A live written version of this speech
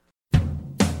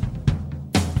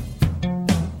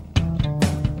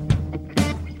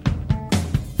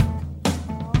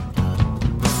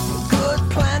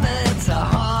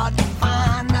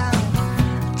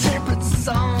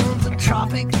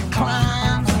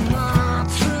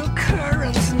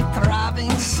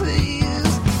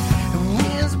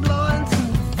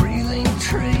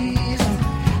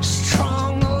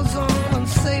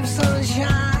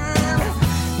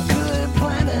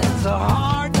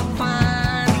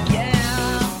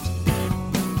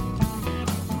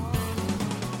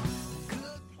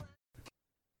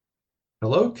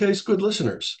Hello, Case Good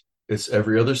listeners. It's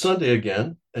every other Sunday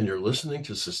again, and you're listening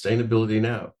to Sustainability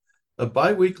Now, a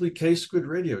bi-weekly Case Good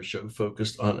radio show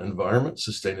focused on environment,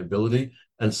 sustainability,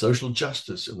 and social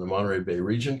justice in the Monterey Bay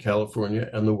region, California,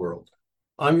 and the world.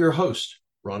 I'm your host,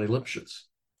 Ronnie Lipschitz.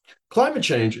 Climate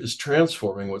change is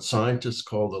transforming what scientists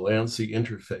call the land-sea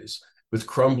interface, with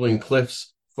crumbling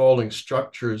cliffs, falling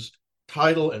structures,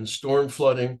 tidal and storm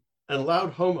flooding, and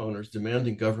loud homeowners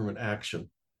demanding government action.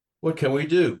 What can we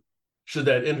do? Should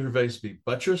that interface be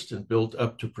buttressed and built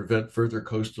up to prevent further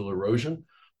coastal erosion,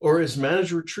 or is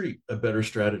managed retreat a better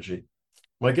strategy?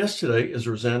 My guest today is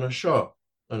Rosanna Shaw,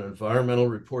 an environmental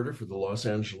reporter for the Los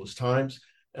Angeles Times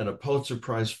and a Pulitzer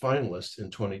Prize finalist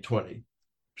in 2020.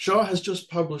 Shaw has just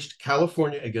published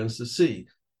California Against the Sea,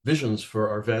 Visions for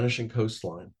Our Vanishing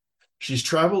Coastline. She's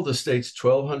traveled the state's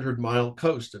 1,200-mile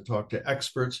coast and talked to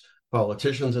experts,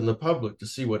 politicians, and the public to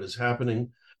see what is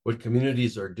happening, what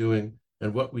communities are doing,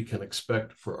 and what we can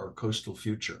expect for our coastal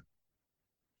future.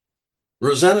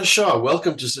 Rosanna Shaw,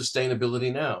 welcome to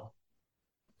Sustainability Now.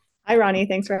 Hi, Ronnie.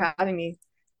 Thanks for having me.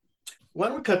 Why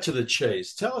don't we cut to the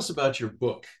chase? Tell us about your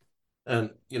book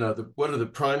and, what are the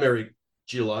primary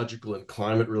geological and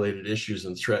climate-related issues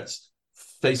and threats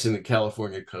facing the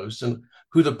California coast and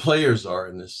who the players are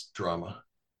in this drama.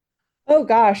 Oh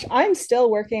gosh, I'm still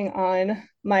working on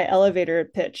my elevator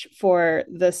pitch for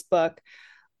this book.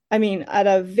 I mean, at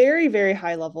a very, very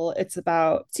high level, it's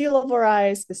about sea level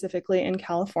rise, specifically in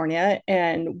California,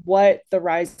 and what the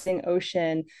rising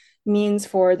ocean means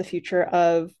for the future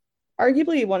of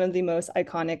arguably one of the most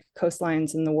iconic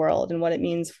coastlines in the world, and what it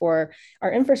means for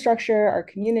our infrastructure, our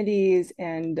communities,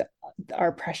 and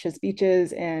our precious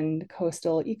beaches and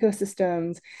coastal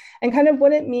ecosystems, and kind of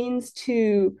what it means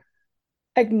to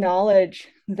acknowledge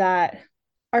that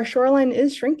our shoreline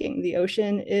is shrinking. The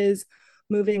ocean is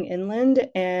moving inland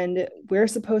and we're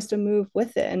supposed to move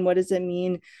with it. And what does it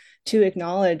mean to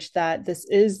acknowledge that this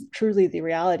is truly the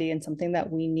reality and something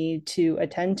that we need to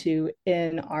attend to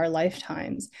in our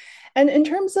lifetimes? And in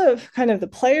terms of kind of the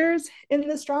players in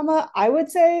this drama, I would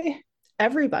say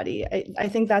everybody. I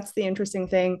think that's the interesting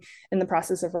thing in the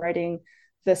process of writing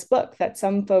this book, that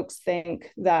some folks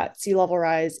think that sea level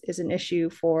rise is an issue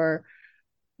for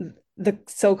the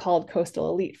so-called coastal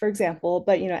elite, for example.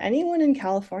 But anyone in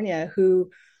California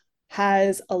who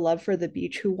has a love for the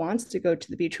beach, who wants to go to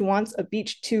the beach, who wants a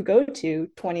beach to go to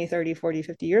 20, 30, 40,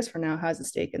 50 years from now, has a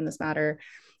stake in this matter.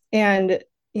 And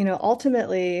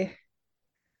ultimately,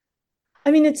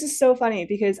 I mean, it's just so funny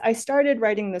because I started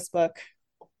writing this book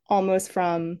almost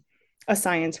from a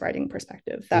science writing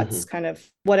perspective. That's kind of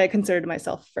what I considered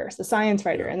myself first, a science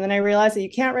writer. Yeah. And then I realized that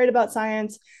you can't write about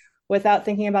science without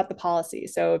thinking about the policy.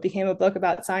 So it became a book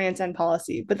about science and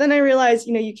policy. But then I realized,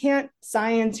 you can't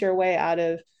science your way out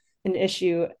of an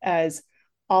issue as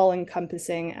all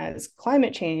encompassing as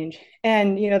climate change.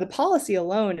 And, the policy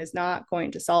alone is not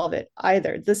going to solve it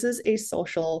either. This is a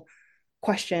social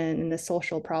question and a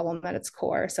social problem at its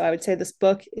core. So I would say this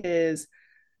book is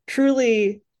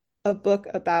truly a book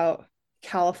about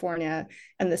California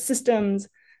and the systems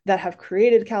that have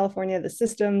created California, the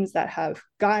systems that have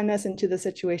gotten us into the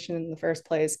situation in the first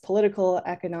place, political,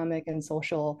 economic, and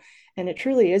social. And it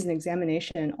truly is an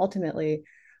examination, ultimately,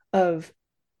 of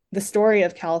the story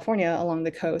of California along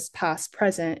the coast, past,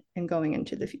 present, and going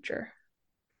into the future.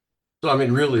 So, I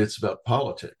mean, really, it's about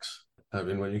politics. I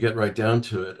mean, when you get right down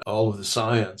to it, all of the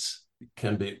science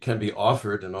can be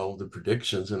offered and all of the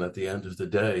predictions, and at the end of the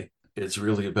day, it's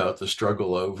really about the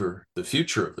struggle over the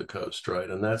future of the coast, right?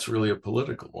 And that's really a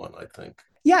political one, I think.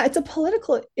 Yeah, it's a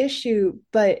political issue,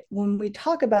 but when we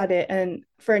talk about it, and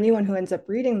for anyone who ends up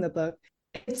reading the book,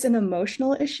 it's an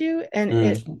emotional issue and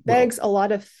it Well, begs a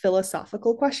lot of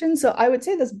philosophical questions. So I would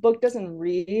say this book doesn't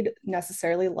read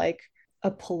necessarily like a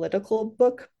political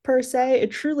book per se.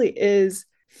 It truly is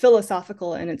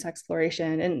philosophical in its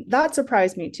exploration. And that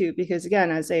surprised me too, because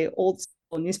again, as a old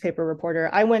school newspaper reporter,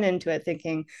 I went into it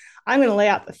thinking, I'm going to lay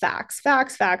out the facts,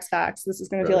 facts, facts, facts. This is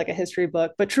going to feel right. like a history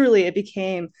book. But truly, it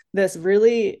became this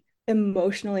really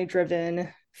emotionally driven,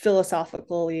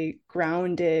 philosophically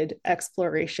grounded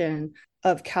exploration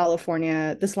of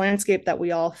California, this landscape that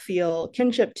we all feel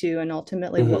kinship to, and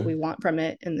ultimately what we Hmm. want from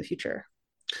it in the future.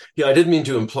 Yeah, I didn't mean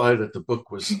to imply that the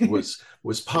book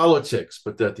was politics,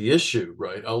 but that the issue,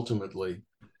 right, ultimately,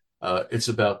 it's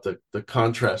about the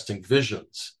contrasting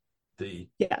visions. The,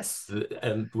 Yes.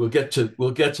 and we'll get to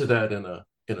that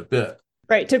in a bit.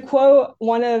 Right. To quote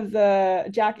one of the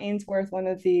Jack Ainsworth, one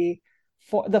of the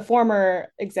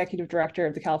former executive director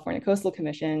of the California Coastal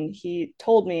Commission, he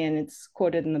told me, and it's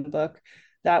quoted in the book,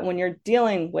 that when you're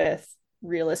dealing with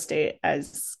real estate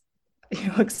as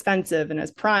expensive and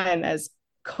as prime as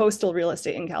coastal real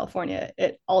estate in California,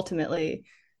 it ultimately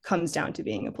comes down to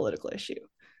being a political issue.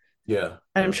 Yeah,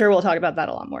 And I'm yeah, sure we'll talk about that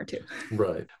a lot more too.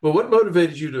 right. Well, what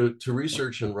motivated you to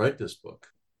research and write this book?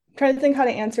 I'm trying to think how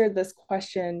to answer this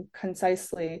question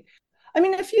concisely. I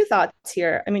mean, a few thoughts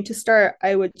here. I mean, to start,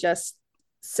 I would just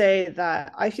say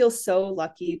that I feel so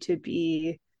lucky to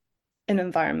be an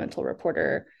environmental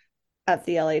reporter at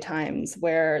the LA Times,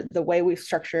 where the way we've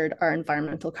structured our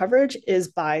environmental coverage is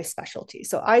by specialty.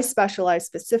 So I specialize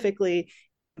specifically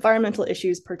environmental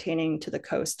issues pertaining to the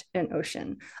coast and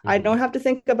ocean. I Hmm. don't have to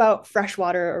think about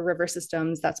freshwater or river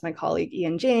systems. That's my colleague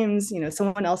Ian James. You know,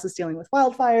 someone else is dealing with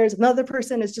wildfires. Another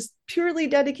person is just purely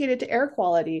dedicated to air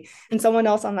quality, and someone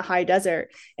else on the high desert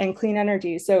and clean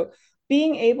energy. So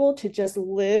being able to just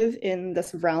live in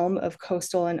this realm of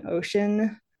coastal and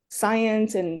ocean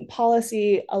science and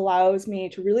policy allows me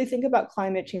to really think about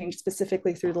climate change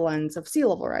specifically through the lens of sea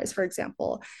level rise, for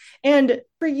example. And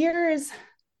for years,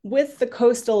 with the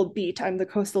coastal beat, I'm the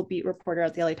coastal beat reporter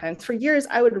at the LA Times. For years,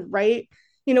 I would write,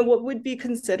 you know, what would be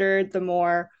considered the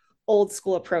more old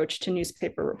school approach to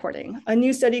newspaper reporting. A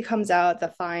new study comes out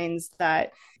that finds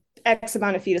that X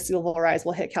amount of feet of sea level rise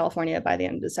will hit California by the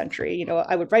end of the century. You know,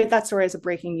 I would write that story as a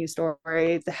breaking news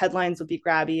story. The headlines would be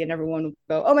grabby and everyone would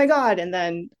go, oh my God. And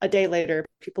then a day later,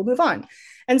 people move on.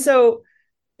 And so,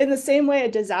 in the same way,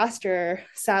 a disaster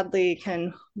sadly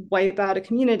can wipe out a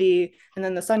community, and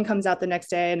then the sun comes out the next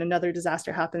day and another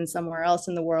disaster happens somewhere else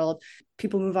in the world.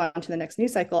 People move on to the next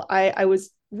news cycle. I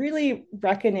was really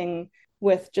reckoning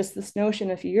with just this notion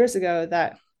a few years ago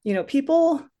that, you know,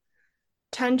 people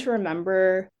tend to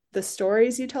remember the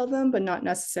stories you tell them, but not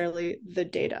necessarily the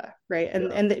data, right?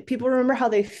 And Yeah. people remember how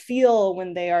they feel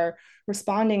when they are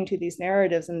responding to these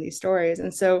narratives and these stories.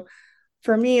 And so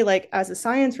for me, like as a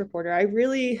science reporter, I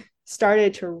really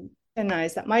started to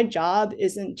recognize that my job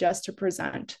isn't just to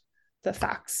present the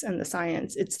facts and the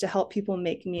science, it's to help people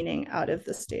make meaning out of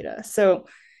this data. So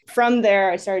from there,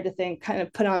 I started to think, kind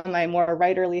of put on my more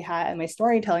writerly hat and my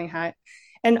storytelling hat,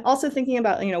 and also thinking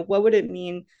about, you know, what would it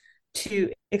mean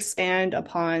to expand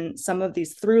upon some of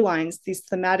these through lines, these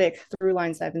thematic through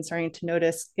lines that I've been starting to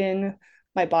notice in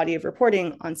my body of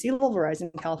reporting on sea level rise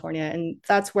in California. And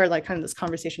that's where like kind of this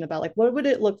conversation about like, what would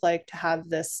it look like to have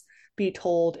this be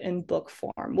told in book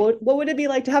form? What would it be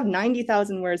like to have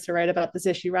 90,000 words to write about this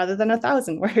issue rather than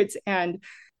 1,000 words? And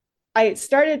I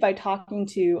started by talking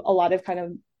to a lot of kind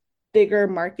of bigger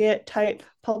market type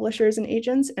publishers and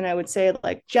agents. And I would say,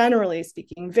 like, generally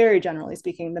speaking, very generally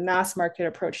speaking, the mass market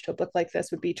approach to a book like this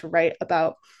would be to write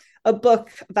about a book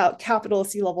about capital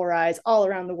sea level rise all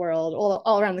around the world,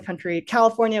 all around the country.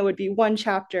 California would be one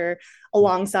chapter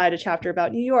alongside a chapter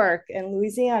about New York and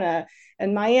Louisiana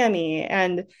and Miami.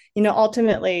 And, you know,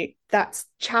 ultimately that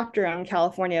chapter on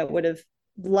California would have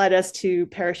led us to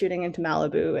parachuting into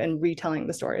Malibu and retelling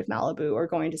the story of Malibu, or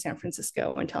going to San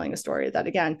Francisco and telling a story that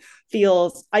again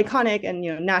feels iconic and,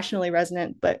 you know, nationally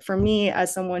resonant. But for me,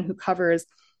 as someone who covers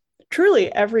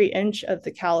truly every inch of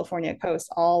the California coast,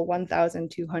 all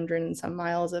 1,200 and some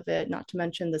miles of it, not to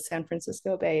mention the San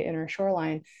Francisco Bay inner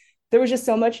shoreline, there was just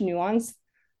so much nuance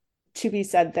to be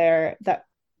said there that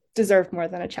deserved more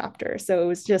than a chapter. So it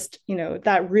was just, you know,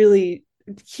 that really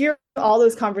hear all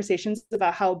those conversations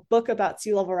about how a book about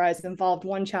sea level rise involved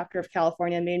one chapter of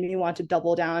California made me want to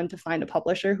double down to find a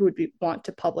publisher who would want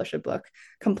to publish a book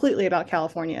completely about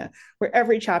California, where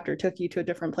every chapter took you to a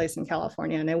different place in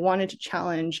California. And I wanted to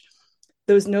challenge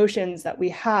those notions that we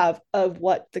have of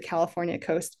what the California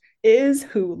coast is,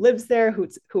 who lives there, who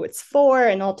it's for,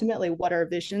 and ultimately what our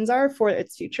visions are for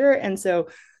its future. And so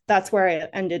that's where I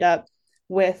ended up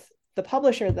with the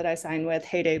publisher that I signed with,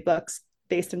 Heyday Books,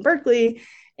 based in Berkeley.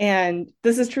 And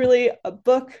this is truly a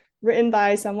book written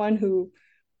by someone who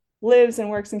lives and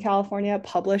works in California,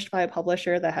 published by a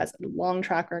publisher that has a long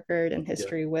track record and Yeah.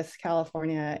 history with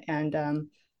California. And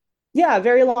yeah,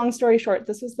 very long story short,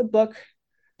 this was the book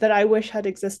that I wish had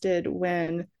existed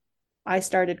when I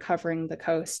started covering the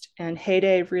coast. And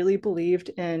Heyday really believed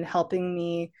in helping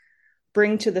me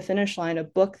bring to the finish line a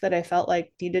book that I felt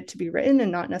like needed to be written,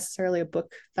 and not necessarily a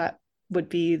book that would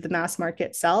be the mass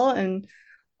market sell. And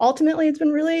ultimately, it's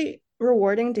been really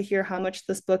rewarding to hear how much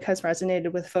this book has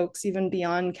resonated with folks even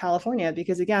beyond California,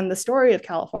 because again, the story of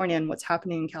California and what's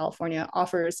happening in California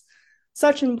offers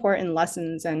such important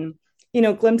lessons and, you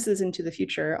know, glimpses into the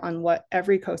future on what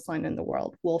every coastline in the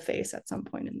world will face at some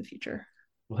point in the future.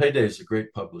 Well, Heyday is a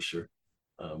great publisher.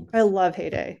 Um, I love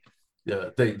Heyday. yeah,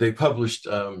 they published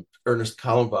Ernest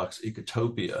Kallenbach's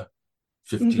Ecotopia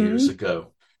 50 years Mm-hmm.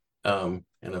 ago,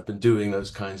 and I've been doing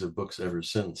those kinds of books ever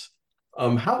since.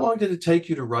 How long did it take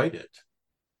you to write it?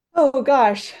 Oh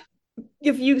gosh,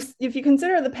 if you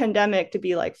consider the pandemic to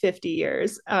be like 50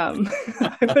 years, I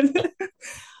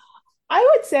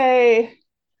would say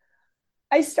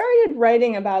I started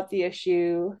writing about the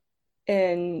issue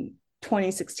in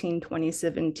 2016,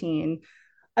 2017.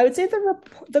 I would say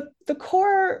the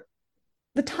core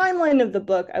the timeline of the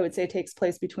book, I would say, takes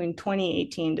place between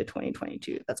 2018 to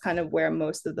 2022. That's kind of where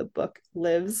most of the book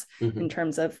lives in Hmm.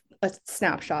 terms of a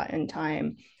snapshot in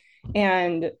time.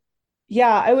 And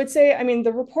yeah, I would say, I mean,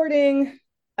 the reporting,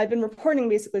 I've been reporting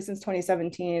basically since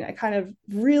 2017. I kind of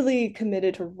really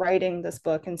committed to writing this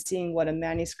book and seeing what a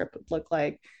manuscript would look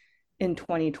like in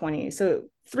 2020. So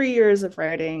 3 years of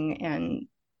writing and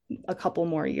a couple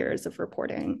more years of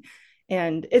reporting.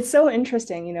 And it's so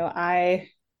interesting,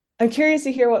 I'm curious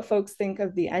to hear what folks think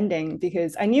of the ending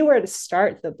because I knew where to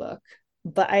start the book,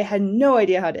 but I had no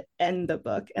idea how to end the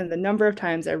book. And the number of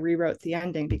times I rewrote the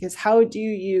ending because how do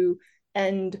you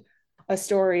end a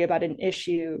story about an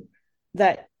issue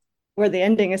that where the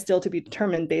ending is still to be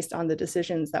determined based on the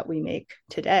decisions that we make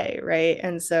today, right?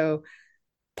 And so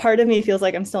part of me feels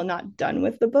like I'm still not done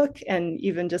with the book. And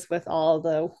even just with all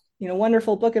the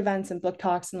wonderful book events and book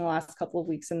talks in the last couple of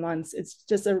weeks and months, it's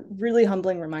just a really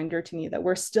humbling reminder to me that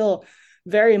we're still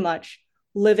very much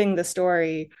living the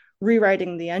story,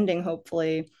 rewriting the ending,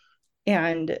 hopefully.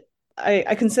 And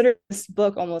I consider this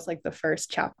book almost like the first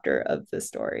chapter of the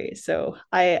story. So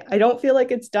I don't feel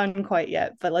like it's done quite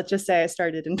yet, but let's just say I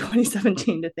started in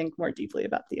 2017 to think more deeply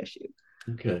about the issue.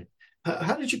 Okay.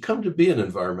 How did you come to be an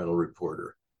environmental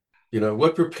reporter?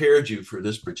 What prepared you for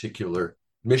this particular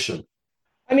mission?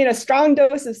 I mean, a strong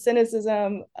dose of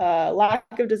cynicism, lack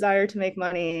of desire to make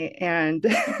money, and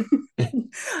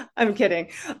I'm kidding.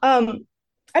 I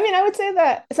mean, I would say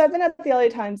that. So I've been at the LA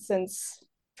Times since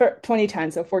for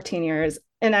 2010, so 14 years,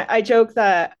 and I joke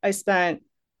that I spent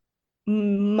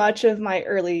much of my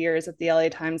early years at the LA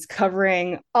Times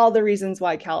covering all the reasons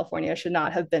why California should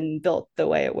not have been built the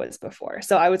way it was before.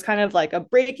 So I was kind of like a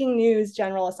breaking news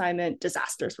general assignment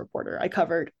disasters reporter. I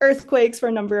covered earthquakes for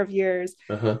a number of years.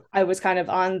 Uh-huh. I was kind of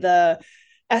on the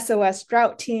SOS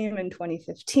drought team in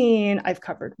 2015. I've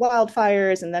covered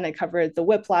wildfires, and then I covered the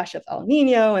whiplash of El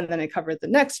Nino, and then I covered the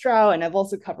next drought, and I've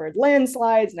also covered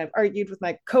landslides, and I've argued with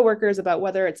my coworkers about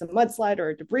whether it's a mudslide or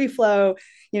a debris flow,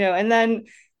 and then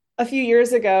a few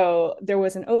years ago, there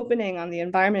was an opening on the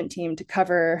environment team to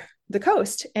cover the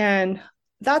coast. And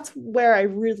that's where I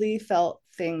really felt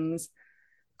things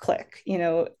click,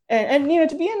 to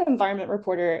be an environment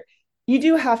reporter, you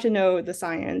do have to know the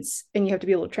science and you have to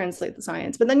be able to translate the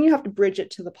science, but then you have to bridge it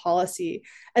to the policy.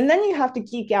 And then you have to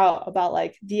geek out about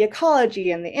like the ecology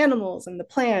and the animals and the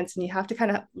plants. And you have to kind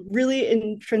of really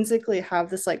intrinsically have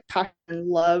this like passion and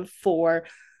love for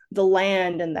the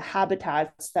land and the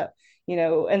habitats that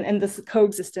and this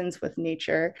coexistence with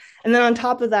nature. And then on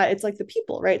top of that, it's like the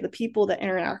people, right? The people that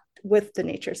interact with the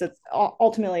nature. So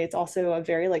ultimately it's also a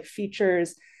very like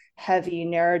features heavy,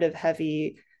 narrative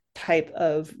heavy type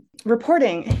of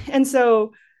reporting. And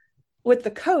so with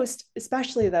the coast,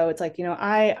 especially though, it's like,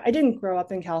 I didn't grow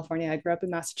up in California. I grew up in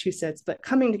Massachusetts, but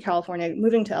coming to California,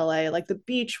 moving to LA, like the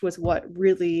beach was what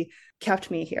really kept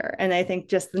me here. And I think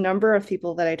just the number of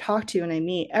people that I talk to and I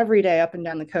meet every day up and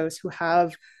down the coast who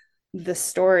have the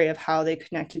story of how they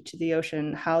connected to the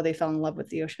ocean, how they fell in love with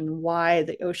the ocean, why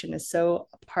the ocean is so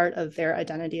a part of their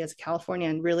identity as a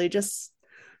Californian, really just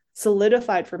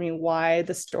solidified for me why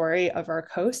the story of our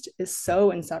coast is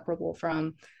so inseparable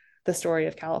from the story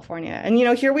of California. And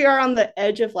here we are on the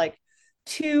edge of like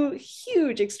two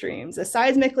huge extremes, a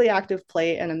seismically active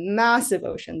plate and a massive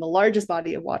ocean, the largest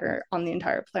body of water on the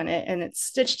entire planet. And it's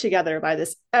stitched together by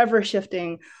this ever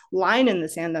shifting line in the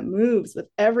sand that moves with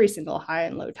every single high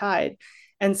and low tide.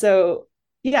 And so,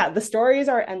 yeah, the stories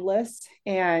are endless.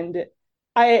 And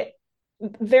I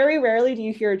very rarely do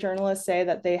you hear a journalist say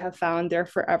that they have found their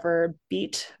forever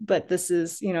beat. But this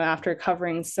is, after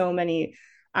covering so many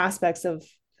aspects of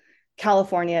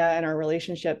California and our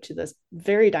relationship to this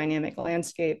very dynamic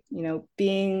landscape,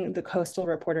 being the coastal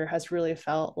reporter has really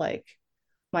felt like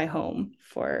my home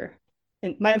for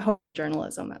in my home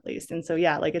journalism at least. And so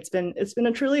yeah, like it's been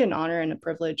a truly an honor and a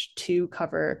privilege to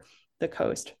cover the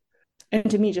coast.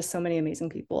 And to me, just so many amazing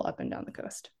people up and down the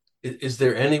coast. Is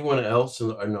there anyone else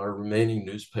in our remaining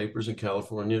newspapers in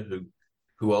California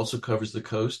who also covers the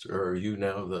coast, or are you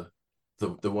now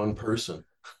the one person?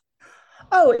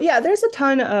 Oh yeah, there's a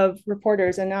ton of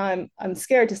reporters, and now I'm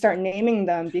scared to start naming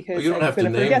them Oh, you because don't I'm have to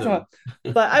going to name forget someone.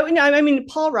 them. But I mean,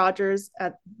 Paul Rogers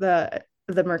at the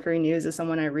Mercury News is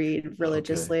someone I read Okay.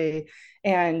 religiously,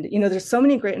 and there's so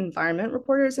many great environment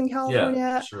reporters in Yeah,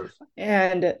 California, sure.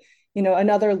 and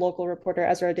Another local reporter,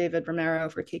 Ezra David Romero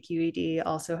for KQED,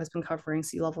 also has been covering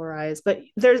sea level rise. But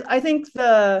I think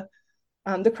the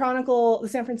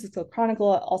San Francisco Chronicle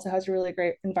also has a really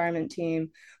great environment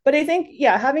team. But I think,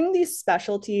 yeah, having these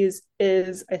specialties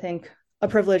is, I think, a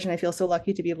privilege. And I feel so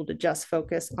lucky to be able to just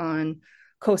focus on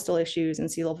coastal issues and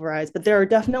sea level rise. But there are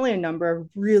definitely a number of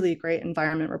really great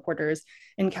environment reporters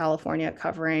in California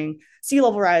covering sea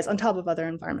level rise on top of other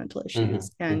environmental Hmm. issues.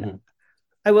 And Hmm.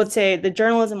 I would say the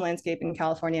journalism landscape in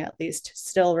California, at least,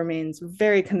 still remains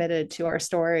very committed to our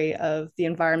story of the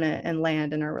environment and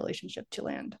land and our relationship to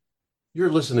land. You're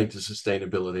listening to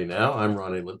Sustainability Now. I'm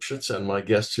Ronnie Lipschitz, and my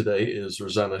guest today is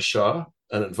Rosanna Shaw,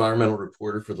 an environmental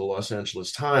reporter for the Los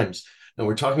Angeles Times. And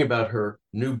we're talking about her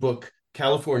new book,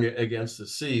 California Against the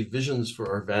Sea, Visions for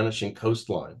Our Vanishing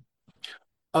Coastline.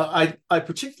 I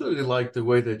particularly like the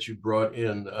way that you brought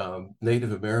in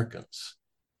Native Americans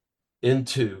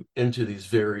into these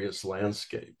various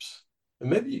landscapes. And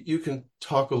maybe you can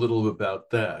talk a little about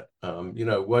that.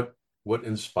 What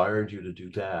inspired you to do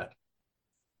that?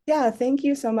 Yeah, thank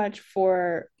you so much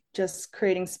for just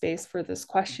creating space for this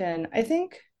question. I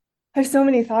think I have so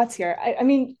many thoughts here. I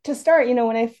mean, to start,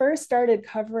 when I first started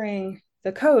covering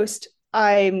the coast,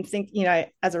 I'm thinking,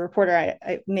 as a reporter,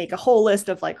 I make a whole list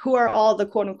of like who are all the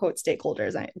quote unquote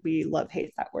stakeholders. We love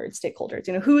hate that word,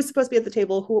 stakeholders. Who's supposed to be at the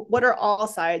table? What are all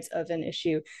sides of an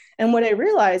issue? And what I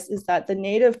realized is that the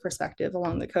native perspective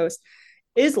along the coast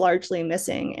is largely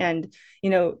missing. And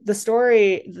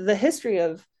the history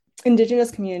of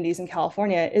indigenous communities in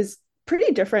California is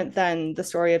pretty different than the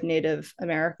story of Native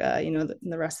America,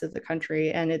 the rest of the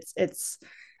country. And it's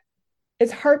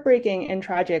heartbreaking and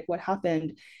tragic what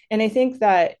happened. And I think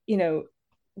that,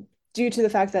 due to the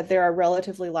fact that there are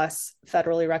relatively less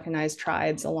federally recognized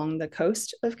tribes along the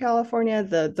coast of California,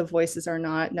 the voices are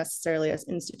not necessarily as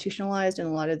institutionalized in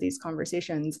a lot of these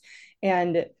conversations.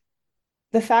 And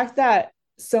the fact that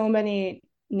so many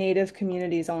native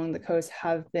communities along the coast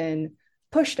have been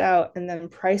pushed out and then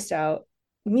priced out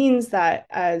means that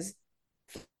as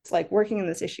like working in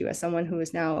this issue as someone who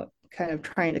is now kind of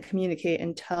trying to communicate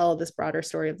and tell this broader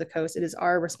story of the coast, it is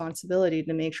our responsibility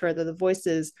to make sure that the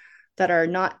voices that are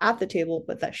not at the table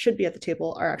but that should be at the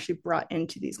table are actually brought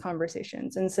into these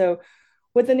conversations. And so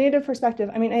with the native perspective,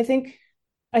 I mean, I think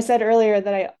I said earlier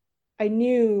that I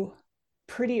knew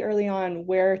pretty early on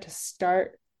where to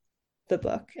start the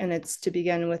book, and it's to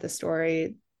begin with a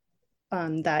story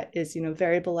that is,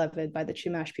 very beloved by the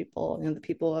Chumash people, the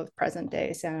people of present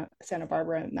day Santa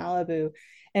Barbara and Malibu,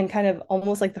 and kind of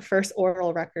almost like the first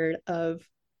oral record of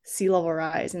sea level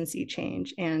rise and sea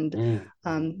change and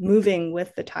Mm. moving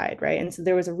with the tide, right? And so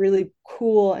there was a really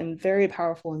cool and very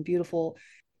powerful and beautiful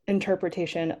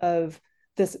interpretation of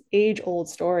this age old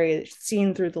story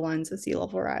seen through the lens of sea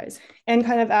level rise. And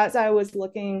kind of as I was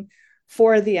looking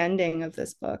for the ending of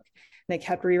this book, and I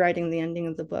kept rewriting the ending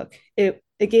of the book, it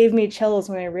gave me chills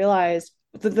when I realized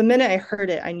the minute I heard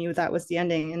it, I knew that was the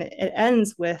ending. And it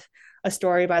ends with a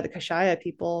story by the Kashaya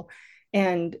people.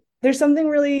 And there's something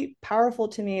really powerful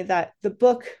to me that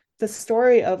the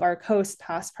story of our coast,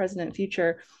 past, present, and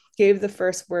future, gave the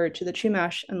first word to the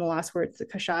Chumash and the last word to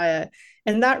the Kashaya.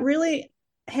 And that really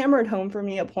hammered home for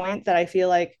me a point that I feel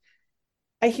like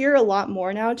I hear a lot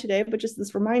more now today, but just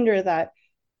this reminder that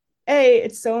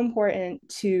it's so important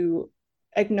to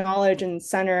acknowledge and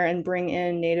center and bring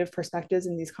in native perspectives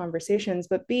in these conversations,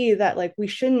 but B, that like we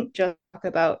shouldn't just talk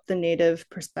about the native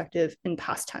perspective in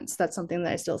past tense. That's something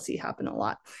that I still see happen a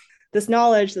lot. This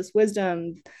knowledge, this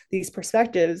wisdom, these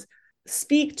perspectives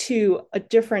speak to a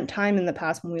different time in the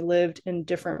past when we lived in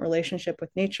different relationship with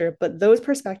nature, but those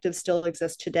perspectives still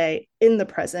exist today in the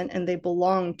present, and they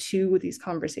belong to these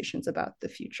conversations about the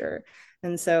future.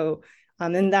 And so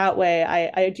in that way,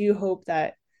 I do hope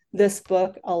that this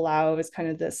book allows kind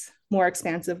of this more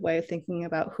expansive way of thinking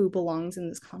about who belongs in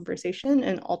this conversation,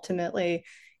 and ultimately,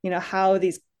 how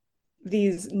these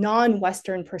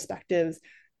non-Western perspectives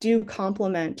do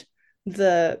complement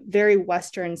the very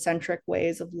Western centric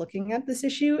ways of looking at this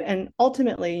issue. And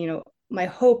ultimately, my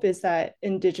hope is that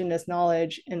Indigenous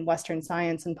knowledge and Western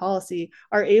science and policy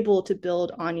are able to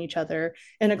build on each other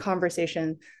in a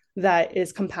conversation that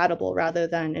is compatible rather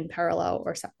than in parallel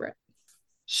or separate.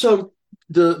 So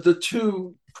the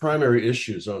two primary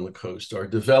issues on the coast are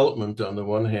development on the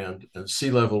one hand and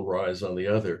sea level rise on the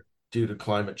other due to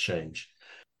climate change.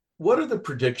 What are the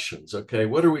predictions? Okay,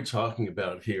 what are we talking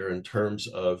about here in terms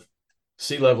of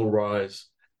sea level rise,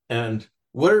 and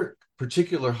what are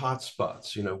particular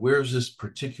hotspots? Where is this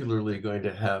particularly going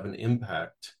to have an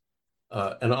impact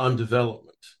and on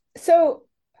development? So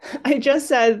I just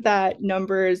said that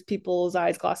numbers people's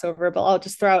eyes gloss over, but I'll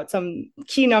just throw out some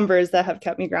key numbers that have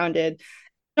kept me grounded.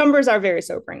 Numbers are very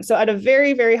sobering. So at a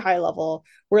very, very high level,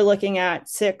 we're looking at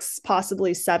 6,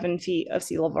 possibly 7 feet of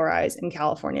sea level rise in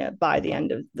California by the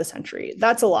end of the century.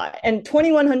 That's a lot. And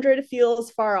 2100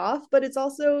 feels far off, but it's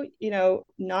also,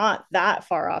 not that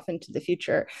far off into the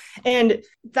future. And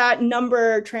that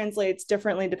number translates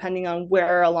differently depending on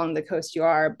where along the coast you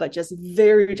are. But just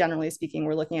very generally speaking,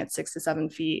 we're looking at 6 to 7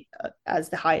 feet as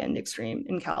the high end extreme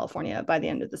in California by the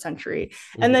end of the century.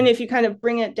 And then Mm-hmm. if you kind of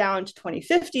bring it down to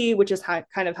 2050, which is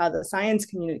kind of how the science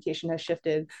communication has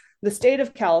shifted, the state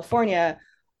of California,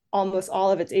 almost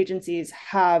all of its agencies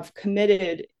have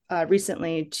committed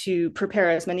recently to prepare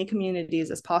as many communities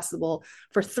as possible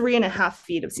for 3.5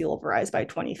 feet of sea level rise by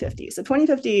 2050. So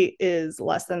 2050 is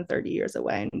less than 30 years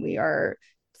away, and we are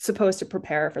supposed to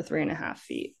prepare for 3.5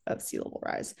 feet of sea level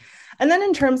rise. And then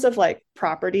in terms of like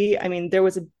property, I mean, there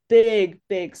was a big,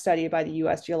 big study by the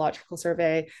US Geological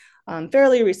Survey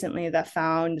fairly recently that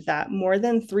found that more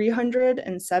than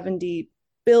 $370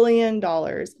 billion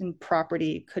in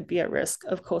property could be at risk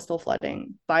of coastal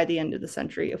flooding by the end of the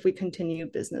century if we continue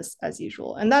business as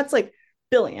usual. And that's like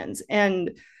billions.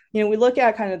 And, we look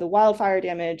at kind of the wildfire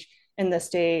damage in the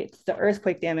state, the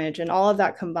earthquake damage, and all of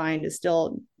that combined is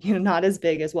still, not as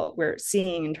big as what we're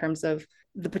seeing in terms of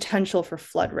the potential for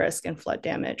flood risk and flood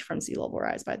damage from sea level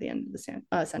rise by the end of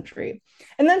the century.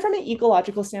 And then from an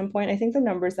ecological standpoint, I think the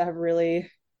numbers that have really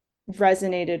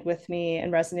resonated with me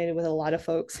and resonated with a lot of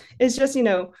folks is just,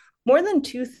 more than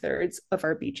 2/3 of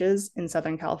our beaches in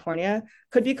Southern California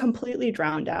could be completely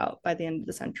drowned out by the end of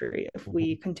the century if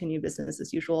we continue business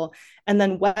as usual. And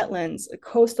then wetlands,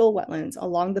 coastal wetlands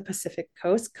along the Pacific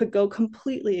coast could go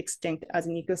completely extinct as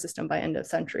an ecosystem by end of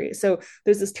century. So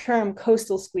there's this term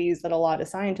coastal squeeze that a lot of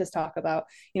scientists talk about.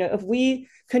 If we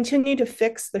continue to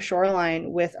fix the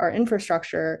shoreline with our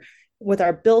infrastructure, with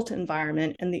our built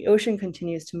environment, and the ocean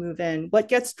continues to move in, what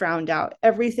gets drowned out?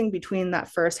 Everything between that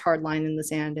first hard line in the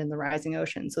sand and the rising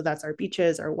ocean. So that's our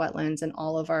beaches, our wetlands, and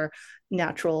all of our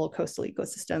natural coastal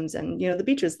ecosystems, and the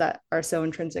beaches that are so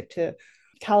intrinsic to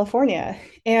California.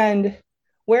 And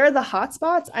where are the hot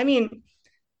spots? I mean,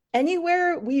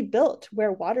 anywhere we built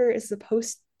where water is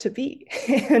supposed to be.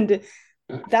 And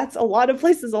that's a lot of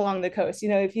places along the coast.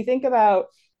 If you think about,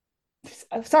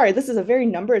 sorry, this is a very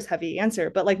numbers heavy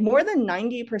answer, but like more than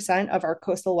 90% of our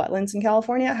coastal wetlands in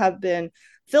California have been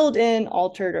filled in,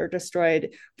 altered, or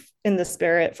destroyed in the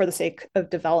spirit for the sake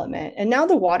of development. And now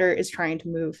the water is trying to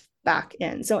move back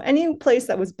in. So any place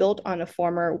that was built on a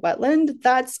former wetland,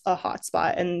 that's a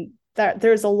hotspot. And that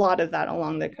there's a lot of that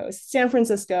along the coast. San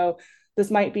Francisco, this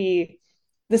might be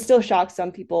this still shocks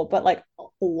some people, but like a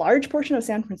large portion of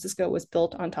San Francisco was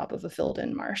built on top of a filled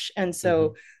in marsh. And Mm-hmm.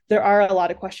 so there are a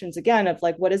lot of questions again of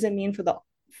like, what does it mean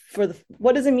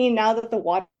what does it mean now that the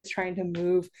water is trying to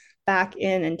move back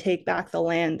in and take back the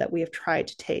land that we have tried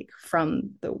to take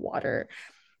from the water?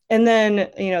 And then,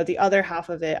 the other half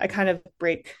of it, I kind of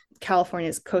break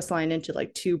California's coastline into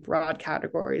like two broad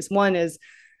categories. One is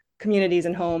communities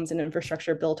and homes and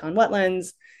infrastructure built on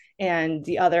wetlands, and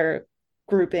the other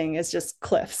grouping is just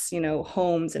cliffs,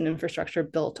 homes and infrastructure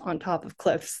built on top of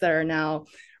cliffs that are now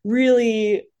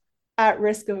really at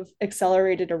risk of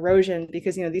accelerated erosion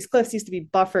because these cliffs used to be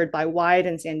buffered by wide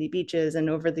and sandy beaches, and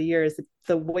over the years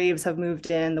the waves have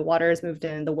moved in, the water has moved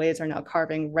in, the waves are now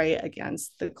carving right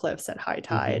against the cliffs at high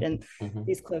tide, Mm-hmm. and Mm-hmm.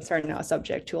 these cliffs are now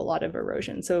subject to a lot of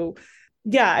erosion. So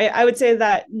yeah, I would say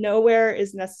that nowhere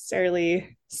is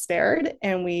necessarily spared,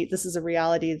 and this is a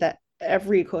reality that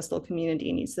every coastal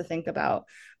community needs to think about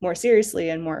more seriously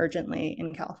and more urgently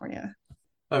in California.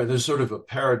 I mean, there's sort of a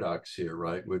paradox here,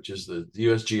 right? Which is the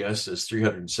USGS is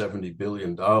 $370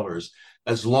 billion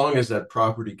as long as that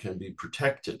property can be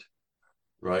protected,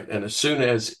 right? And as soon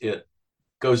as it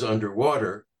goes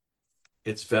underwater,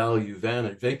 its value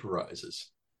vaporizes.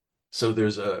 So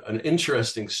there's an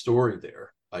interesting story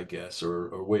there, I guess, or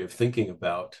a way of thinking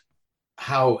about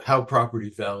how property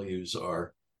values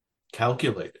are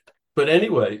calculated. But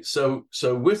anyway, so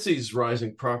with these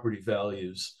rising property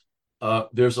values,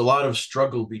 there's a lot of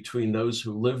struggle between those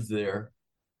who live there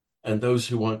and those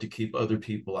who want to keep other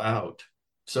people out.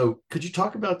 So could you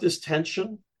talk about this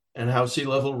tension and how sea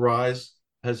level rise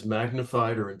has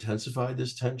magnified or intensified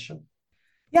this tension?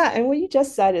 Yeah, and what you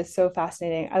just said is so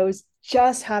fascinating. I was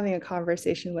just having a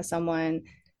conversation with someone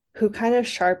who kind of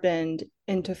sharpened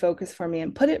into focus for me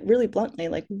and put it really bluntly,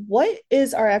 like, what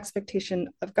is our expectation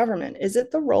of government? Is it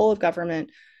the role of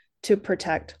government to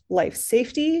protect life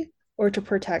safety or to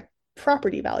protect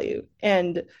property value?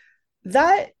 And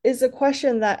that is a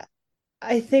question that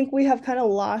I think we have kind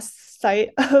of lost sight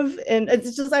of, and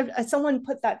it's just someone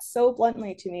put that so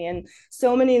bluntly to me, and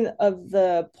so many of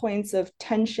the points of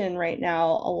tension right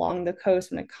now along the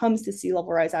coast when it comes to sea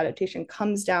level rise adaptation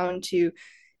comes down to,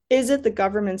 is it the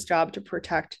government's job to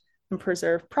protect and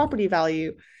preserve property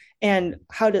value, and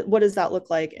what does that look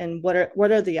like, and what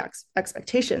are the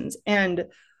expectations? And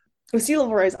with sea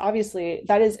level rise, obviously,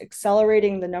 that is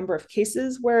accelerating the number of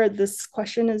cases where this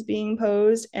question is being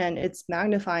posed, and it's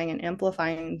magnifying and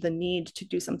amplifying the need to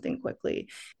do something quickly.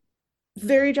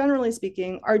 Very generally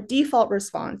speaking, our default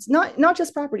response, not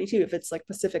just property too, if it's like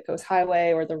Pacific Coast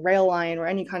Highway or the rail line or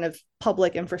any kind of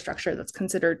public infrastructure that's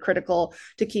considered critical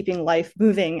to keeping life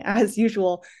moving as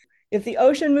usual, if the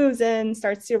ocean moves in,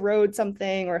 starts to erode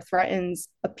something or threatens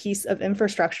a piece of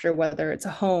infrastructure, whether it's a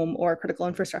home or critical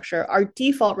infrastructure, our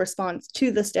default response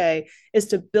to this day is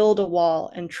to build a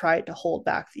wall and try to hold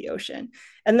back the ocean.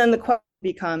 And then the question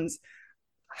becomes,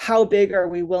 how big are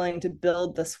we willing to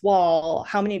build this wall?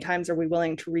 How many times are we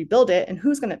willing to rebuild it? And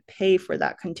who's going to pay for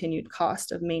that continued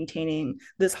cost of maintaining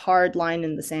this hard line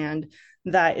in the sand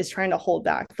that is trying to hold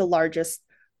back the largest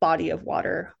body of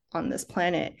water on this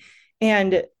planet?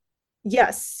 And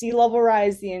yes, sea level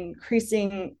rise, the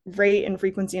increasing rate and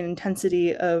frequency and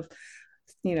intensity of,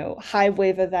 high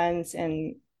wave events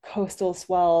and coastal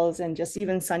swells and just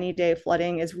even sunny day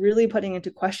flooding is really putting into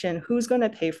question who's going to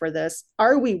pay for this?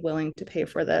 Are we willing to pay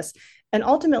for this? And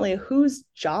ultimately, whose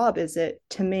job is it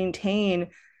to maintain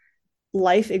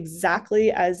life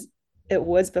exactly as it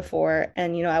was before?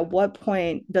 And, at what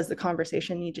point does the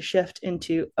conversation need to shift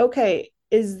into, okay,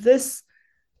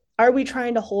 are we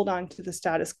trying to hold on to the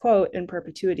status quo in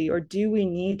perpetuity, or do we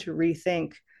need to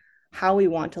rethink how we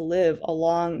want to live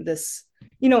along this,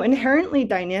 inherently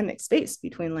dynamic space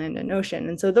between land and ocean?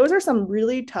 And so those are some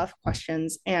really tough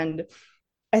questions. And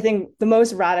I think the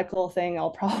most radical thing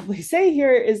I'll probably say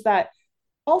here is that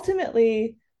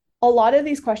ultimately, a lot of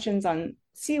these questions on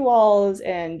seawalls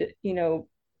and,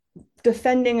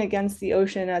 defending against the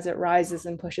ocean as it rises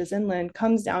and pushes inland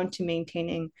comes down to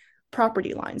maintaining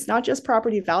property lines, not just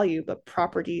property value, but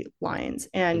property lines.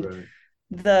 And Right.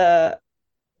 the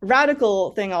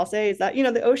radical thing I'll say is that,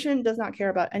 the ocean does not care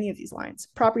about any of these lines,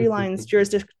 property lines,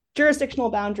 jurisdictional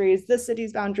boundaries, this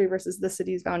city's boundary versus this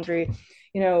city's boundary,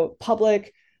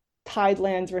 public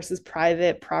tidelands versus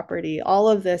private property. All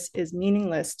of this is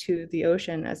meaningless to the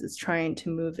ocean as it's trying to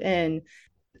move in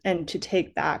and to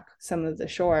take back some of the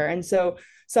shore. And so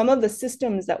some of the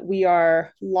systems that we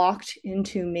are locked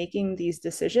into making these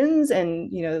decisions,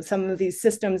 and some of these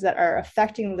systems that are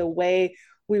affecting the way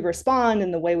we respond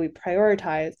and the way we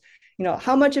prioritize,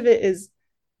 how much of it is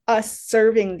us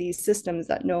serving these systems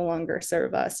that no longer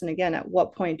serve us? And again, at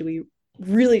what point do we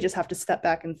really just have to step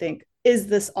back and think, is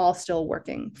this all still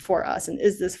working for us, and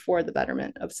is this for the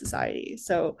betterment of society?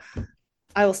 So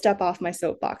I will step off my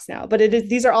soapbox now. But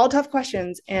these are all tough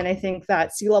questions. And I think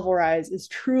that sea level rise is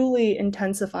truly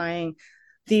intensifying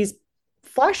these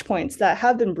flashpoints that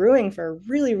have been brewing for a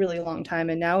really, really long time.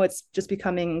 And now it's just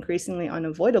becoming increasingly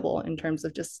unavoidable in terms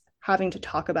of just having to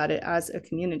talk about it as a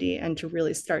community and to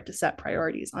really start to set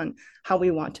priorities on how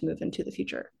we want to move into the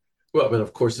future. Well, I mean,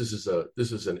 of course, this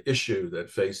is an issue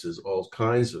that faces all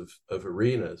kinds of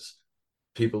arenas.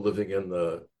 People living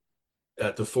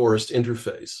at the forest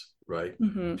interface, right?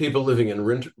 Mm-hmm. People living in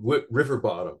river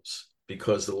bottoms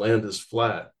because the land is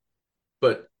flat.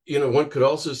 But one could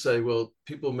also say, well,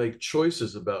 people make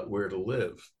choices about where to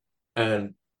live,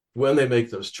 and when they make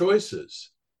those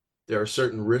choices, there are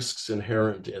certain risks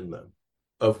inherent in them,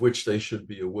 of which they should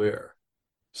be aware.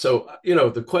 So,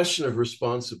 the question of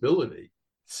responsibility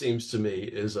seems to me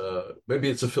is maybe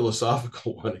it's a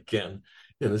philosophical one again,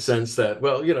 in the sense that,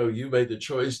 well, you made the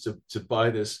choice to buy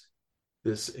this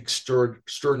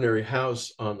extraordinary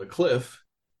house on the cliff.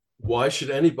 Why should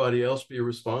anybody else be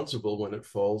responsible when it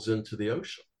falls into the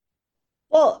ocean?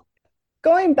 Well,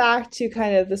 going back to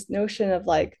kind of this notion of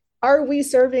like, are we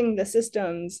serving the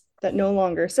systems that no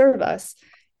longer serve us?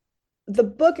 The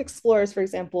book explores, for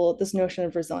example, this notion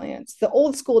of resilience. The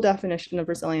old school definition of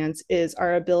resilience is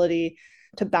our ability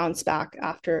to bounce back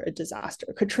after a disaster.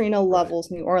 Katrina Right,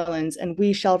 levels New Orleans, and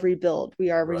we shall rebuild. We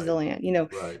are right, resilient,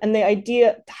 right. and the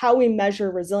idea, how we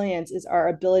measure resilience is our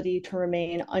ability to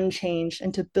remain unchanged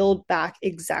and to build back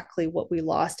exactly what we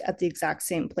lost at the exact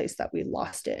same place that we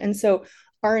lost it. And so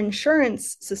our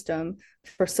insurance system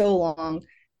for so long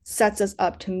sets us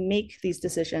up to make these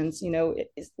decisions.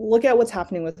 Look at what's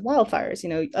happening with wildfires.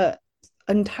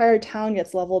 An entire town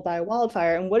gets leveled by a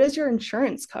wildfire, and what does your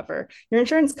insurance cover? Your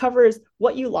insurance covers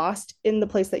what you lost in the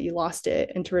place that you lost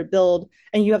it, and to rebuild,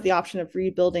 and you have the option of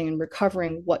rebuilding and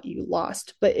recovering what you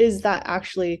lost. But is that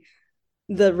actually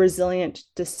the resilient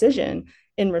decision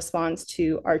in response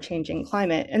to our changing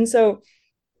climate. And so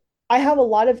I have a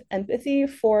lot of empathy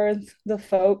for the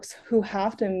folks who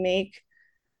have to make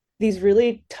these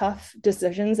really tough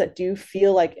decisions that do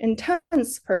feel like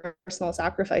intense personal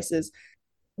sacrifices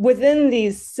within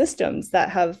these systems that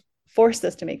have forced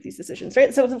us to make these decisions,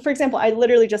 right? So, for example, I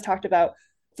literally just talked about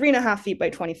 3.5 feet by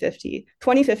 2050.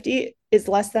 2050 is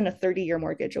less than a 30-year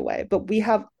mortgage away, but we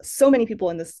have so many people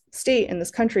in this state, in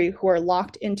this country, who are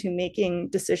locked into making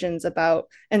decisions about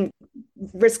and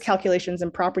risk calculations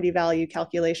and property value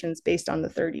calculations based on the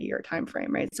 30-year time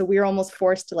frame, right? So we're almost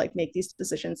forced to like make these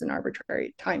decisions in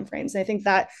arbitrary time frames. And I think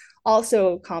that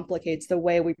also complicates the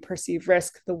way we perceive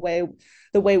risk, the way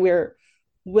we're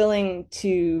willing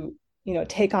to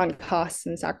take on costs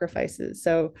and sacrifices.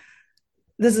 So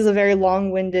this is a very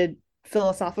long-winded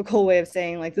philosophical way of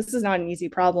saying like this is not an easy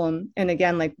problem, and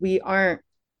again, like we aren't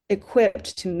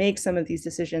equipped to make some of these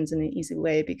decisions in an easy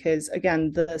way because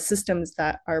again, the systems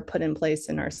that are put in place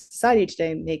in our society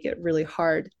today make it really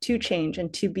hard to change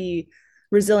and to be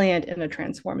resilient in a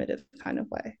transformative kind of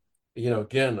way.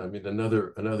 Again, I mean,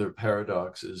 another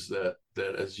paradox is that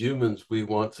as humans, we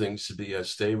want things to be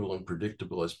as stable and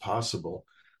predictable as possible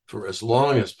for as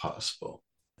long as possible.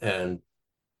 And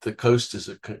the coast is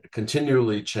a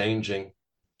continually changing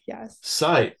Yes.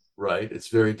 site, right? It's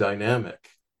very dynamic.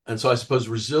 And so I suppose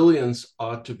resilience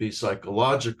ought to be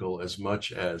psychological as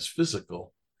much as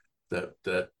physical,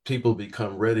 that people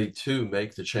become ready to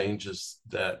make the changes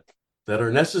that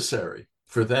are necessary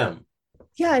for them.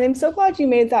 Yeah, and I'm so glad you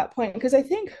made that point because I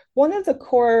think one of the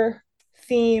core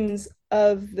themes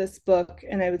of this book,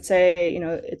 and I would say,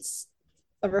 it's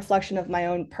a reflection of my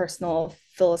own personal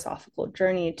philosophical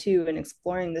journey too in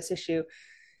exploring this issue,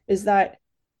 is that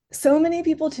so many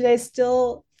people today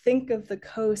still think of the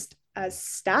coast as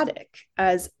static,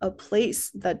 as a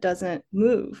place that doesn't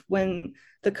move, when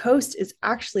the coast is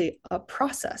actually a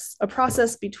process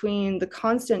between the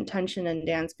constant tension and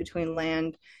dance between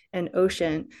land and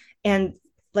ocean. And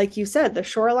like you said, the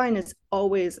shoreline is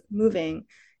always moving.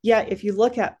 Yet, if you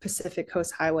look at Pacific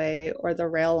Coast Highway or the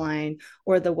rail line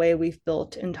or the way we've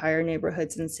built entire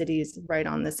neighborhoods and cities right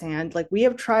on the sand, like we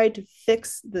have tried to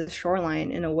fix the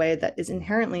shoreline in a way that is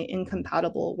inherently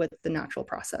incompatible with the natural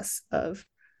process of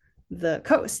the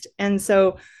coast. And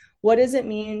so, what does it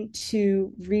mean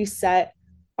to reset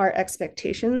our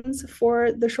expectations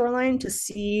for the shoreline, to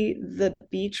see the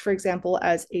beach, for example,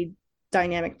 as a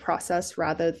dynamic process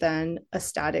rather than a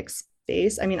static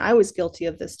space? I mean, I was guilty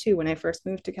of this too when I first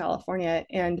moved to California.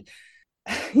 And,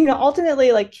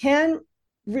 ultimately, like, can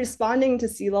responding to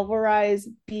sea level rise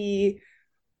be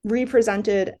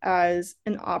represented as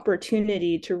an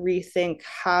opportunity to rethink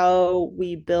how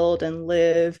we build and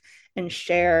live and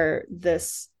share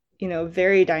this,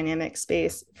 very dynamic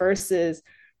space versus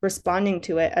responding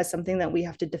to it as something that we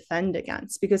have to defend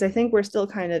against? Because I think we're still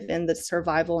kind of in the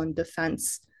survival and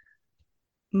defense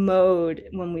mode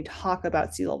when we talk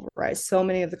about sea level rise. So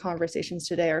many of the conversations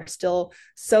today are still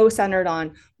so centered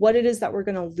on what it is that we're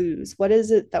going to lose, what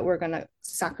is it that we're going to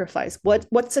sacrifice,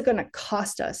 what's it going to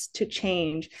cost us to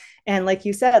change. And like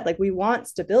you said, like we want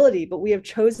stability, but we have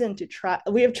chosen to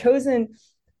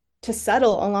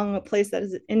settle along a place that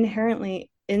is inherently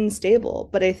unstable.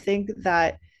 But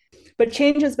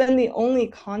change has been the only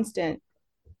constant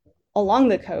along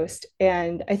the coast.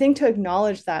 And I think to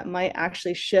acknowledge that might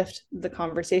actually shift the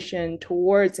conversation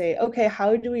towards okay,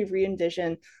 how do we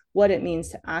re-envision what it means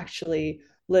to actually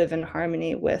live in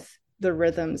harmony with the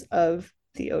rhythms of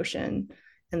the ocean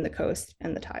and the coast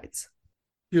and the tides?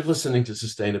 You're listening to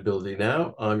Sustainability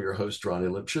Now. I'm your host, Ronnie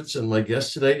Lipschitz, and my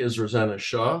guest today is Rosanna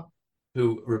Shaw,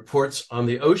 who reports on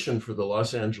the ocean for the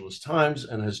Los Angeles Times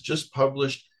and has just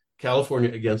published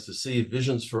California Against the Sea,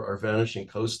 Visions for Our Vanishing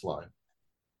Coastline.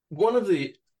 One of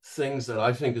the things that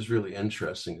I think is really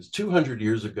interesting is 200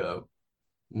 years ago,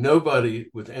 nobody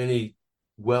with any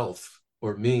wealth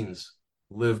or means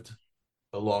lived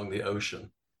along the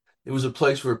ocean. It was a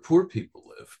place where poor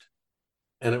people lived,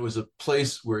 and it was a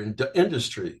place where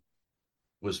industry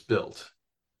was built.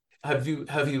 Have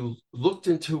you looked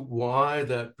into why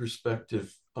that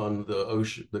perspective on the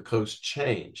ocean, the coast,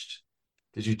 changed?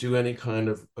 Did you do any kind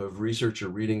of research or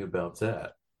reading about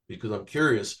that? Because I'm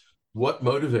curious, what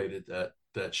motivated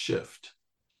that shift?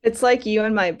 It's like you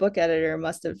and my book editor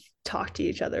must have talked to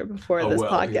each other before Oh this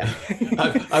well, podcast.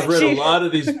 yeah. I've read a lot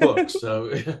of these books,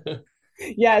 so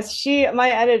Yes, my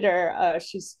editor,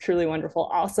 she's truly wonderful,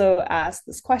 also asked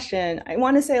this question. I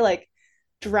want to say like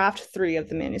draft 3 of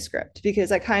the manuscript,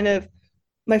 because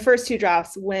my first 2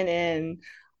 drafts went in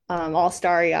all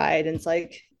starry eyed, and it's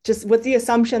like, just with the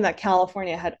assumption that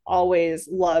California had always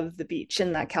loved the beach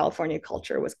and that California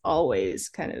culture was always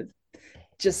kind of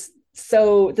just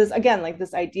so this again like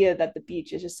this idea that the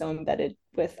beach is just so embedded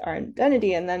with our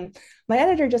identity. And then my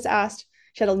editor just asked,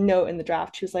 she had a note in the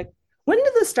draft, she was like, when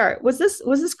did this start? Was this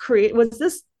create was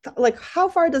this like how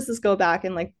far does this go back?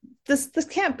 And like this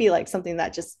can't be like something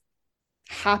that just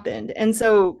happened. And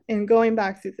so in going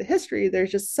back through the history,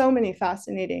 there's just so many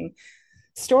fascinating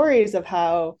stories of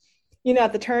how,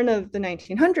 at the turn of the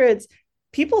 1900s,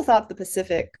 people thought the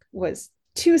Pacific was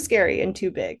too scary and too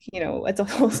big. It's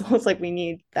almost like we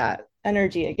need that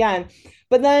energy again.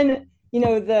 But then,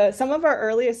 the some of our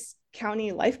earliest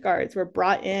county lifeguards were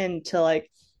brought in to like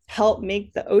help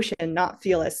make the ocean not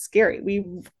feel as scary. We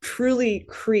truly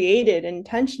created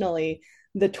intentionally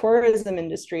the tourism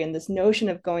industry and this notion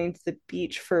of going to the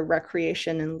beach for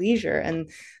recreation and leisure. And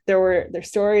there's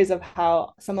stories of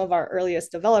how some of our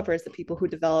earliest developers, the people who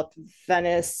developed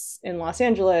Venice in Los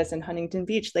Angeles and Huntington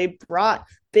Beach, they brought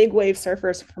big wave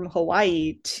surfers from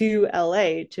Hawaii to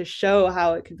LA to show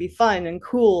how it could be fun and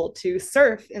cool to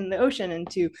surf in the ocean and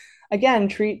to again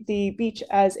treat the beach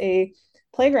as a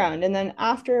playground. And then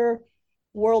after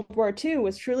World War II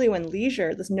was truly when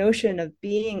leisure, this notion of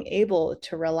being able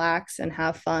to relax and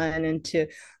have fun and to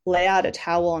lay out a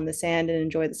towel on the sand and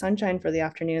enjoy the sunshine for the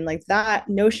afternoon, like that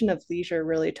notion of leisure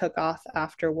really took off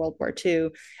after World War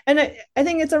II. And I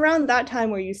think it's around that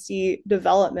time where you see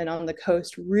development on the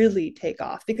coast really take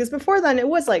off. Because before then, it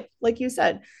was like you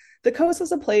said, the coast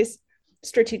was a place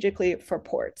strategically for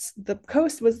ports. The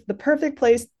coast was the perfect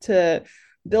place to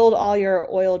build all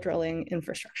your oil drilling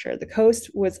infrastructure. The coast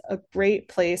was a great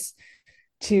place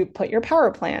to put your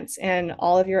power plants and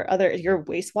all of your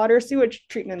wastewater sewage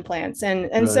treatment plants.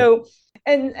 And Right. so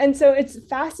and so it's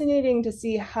fascinating to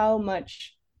see how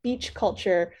much beach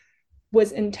culture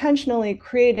was intentionally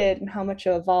created and how much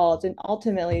it evolved and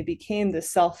ultimately became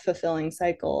this self-fulfilling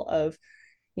cycle of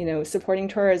supporting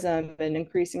tourism and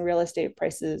increasing real estate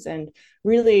prices. And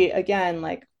really again,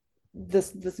 like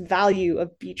this value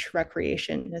of beach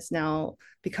recreation has now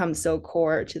become so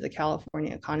core to the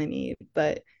California economy.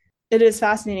 But it is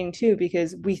fascinating too,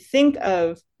 because we think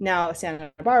of now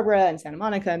Santa Barbara and Santa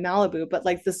Monica and Malibu, but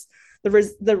like this,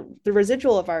 the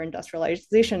residual of our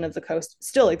industrialization of the coast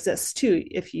still exists too,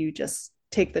 if you just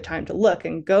take the time to look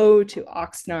and go to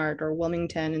Oxnard or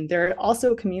Wilmington. And there are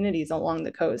also communities along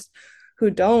the coast who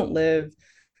don't live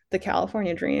the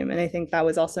California dream. And I think that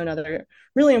was also another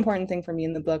really important thing for me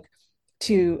in the book,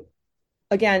 to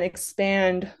again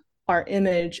expand our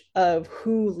image of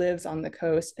who lives on the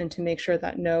coast and to make sure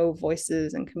that no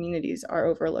voices and communities are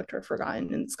overlooked or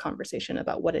forgotten in this conversation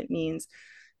about what it means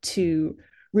to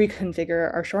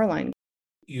reconfigure our shoreline.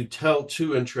 You tell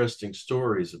two interesting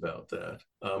stories about that.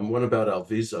 One about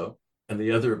Alviso and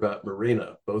the other about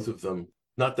Marina, both of them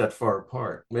not that far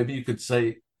apart. Maybe you could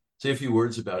say a few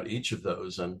words about each of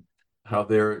those and how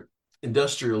they're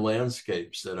industrial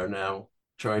landscapes that are now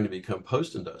trying to become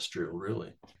post-industrial,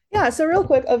 really. Yeah, so real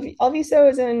quick, Alviso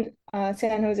is in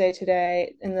San Jose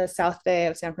today in the South Bay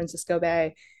of San Francisco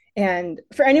Bay. And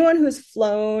for anyone who's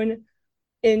flown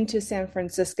into San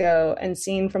Francisco and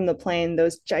seen from the plane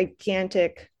those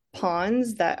gigantic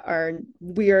ponds that are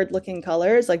weird looking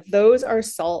colors, like those are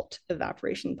salt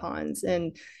evaporation ponds.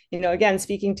 And, again,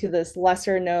 speaking to this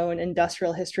lesser known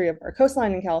industrial history of our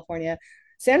coastline in California,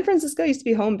 San Francisco used to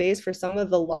be home base for some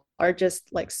of the largest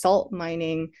like salt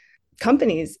mining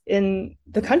companies in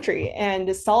the country.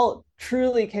 And salt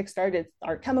truly kickstarted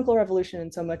our chemical revolution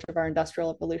and so much of our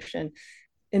industrial revolution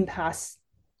in past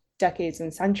decades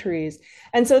and centuries.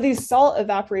 And so these salt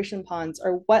evaporation ponds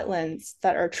are wetlands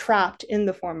that are trapped in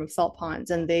the form of salt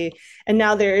ponds. And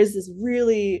now there is this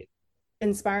really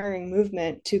inspiring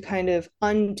movement to kind of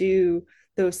undo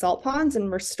those salt ponds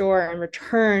and restore and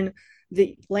return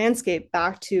the landscape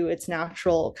back to its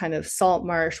natural kind of salt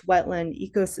marsh wetland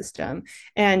ecosystem.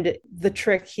 And the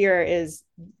trick here is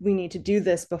we need to do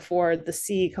this before the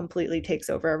sea completely takes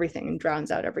over everything and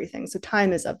drowns out everything. So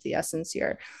time is of the essence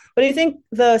here. But I think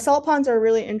the salt ponds are a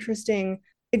really interesting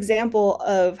example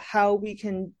of how we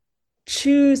can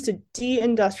choose to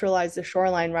deindustrialize the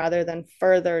shoreline rather than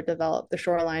further develop the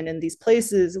shoreline in these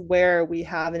places where we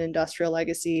have an industrial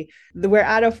legacy. We're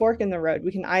at a fork in the road.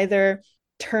 We can either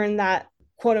turn that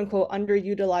quote unquote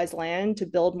underutilized land to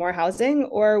build more housing,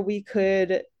 or we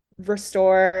could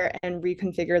restore and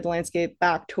reconfigure the landscape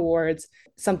back towards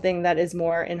something that is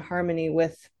more in harmony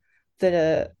with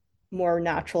the more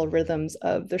natural rhythms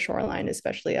of the shoreline,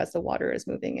 especially as the water is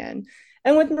moving in.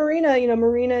 And with Marina,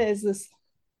 Marina is this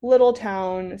little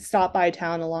town, stop by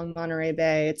town along Monterey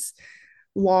Bay. It's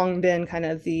long been kind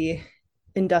of the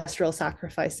industrial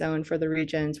sacrifice zone for the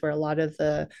regions where a lot of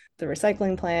the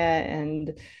recycling plant,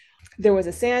 and there was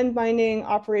a sand mining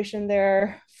operation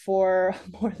there for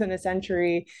more than a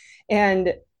century.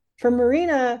 And for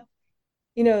Marina,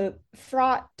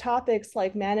 fraught topics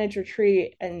like managed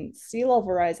retreat and sea level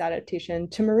rise adaptation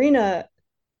to Marina,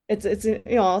 it's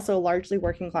also a largely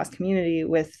working class community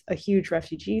with a huge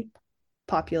refugee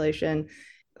population.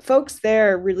 Folks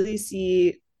there really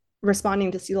see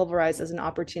responding to sea level rise as an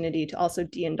opportunity to also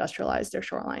deindustrialize their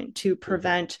shoreline, to Mhm.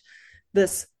 prevent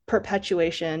this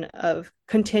perpetuation of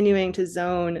continuing to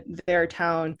zone their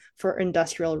town for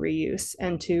industrial reuse,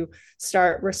 and to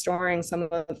start restoring some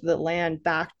of the land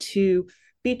back to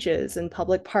beaches and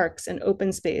public parks and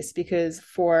open space. Because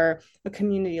for a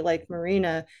community like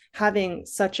Marina, having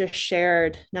such a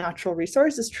shared natural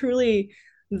resource is truly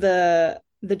the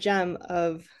gem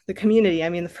of the community. I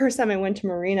mean, the first time I went to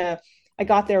Marina, I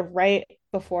got there right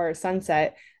before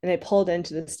sunset, and I pulled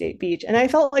into the state beach, and I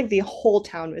felt like the whole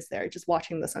town was there just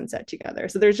watching the sunset together.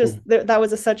 So Mhm. that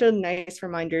was such a nice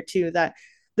reminder too, that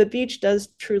the beach does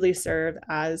truly serve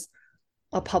as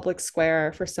a public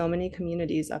square for so many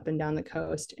communities up and down the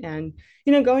coast. And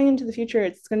going into the future,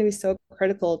 it's going to be so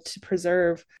critical to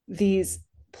preserve these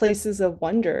places of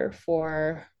wonder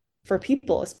for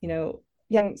people.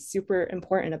 Yeah, super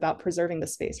important about preserving the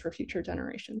space for future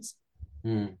generations.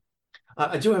 Mm.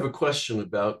 I do have a question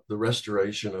about the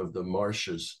restoration of the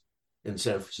marshes in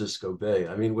San Francisco Bay.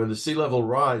 I mean, when the sea level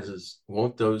rises,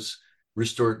 won't those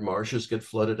restored marshes get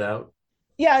flooded out?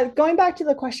 Yeah, going back to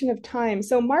the question of time.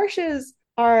 So marshes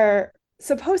are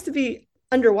supposed to be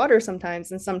underwater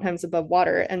sometimes and sometimes above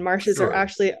water. And marshes are Sure.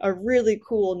 actually a really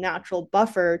cool natural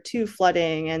buffer to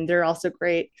flooding. And they're also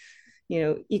great,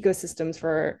 ecosystems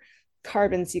for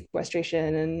carbon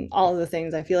sequestration and all of the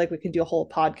things. I feel like we could do a whole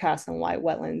podcast on why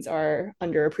wetlands are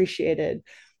underappreciated.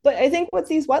 But I think with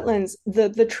these wetlands,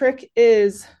 the trick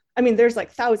is, I mean, there's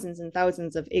like thousands and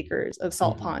thousands of acres of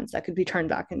salt Hmm. ponds that could be turned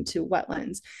back into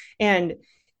wetlands. And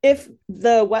if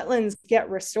the wetlands get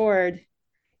restored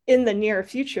in the near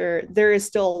future, there is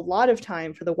still a lot of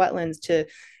time for the wetlands to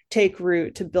take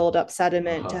root, to build up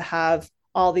sediment, to Uh-huh. have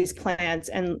all these plants,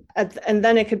 and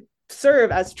then it could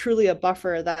serve as truly a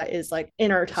buffer that is like I see.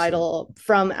 intertidal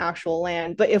from actual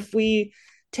land. But if we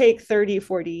take 30,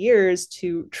 40 years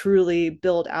to truly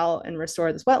build out and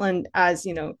restore this wetland, as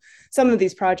some of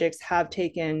these projects have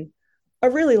taken a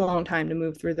really long time to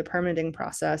move through the permitting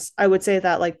process, I would say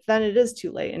that like then it is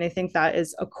too late. And I think that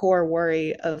is a core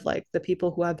worry of like the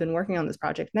people who have been working on this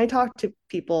project. And I talk to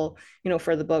people,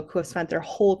 for the book, who have spent their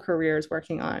whole careers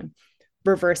working on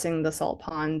reversing the salt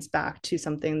ponds back to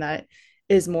something that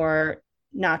is more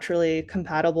naturally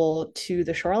compatible to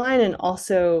the shoreline, and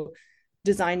also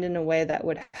designed in a way that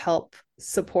would help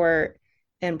support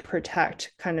and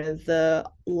protect kind of the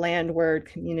landward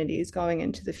communities going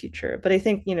into the future. But I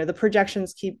think, the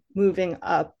projections keep moving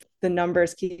up, the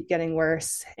numbers keep getting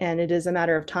worse, and it is a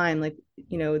matter of time. Like,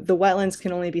 the wetlands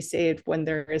can only be saved when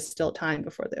there is still time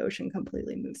before the ocean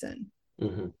completely moves in.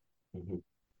 Hmm. Hmm.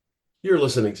 You're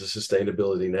listening to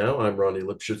Sustainability Now. I'm Ronnie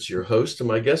Lipschutz, your host, and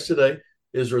my guest today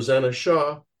is Rosanna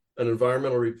Shaw, an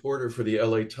environmental reporter for the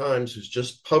LA Times who's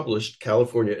just published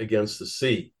California Against the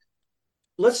Sea.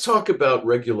 Let's talk about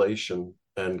regulation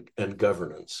and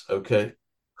governance, okay?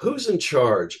 Who's in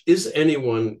charge? Is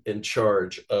anyone in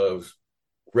charge of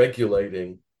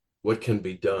regulating what can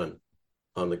be done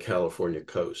on the California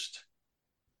coast?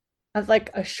 I have like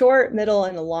a short, middle,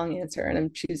 and a long answer, and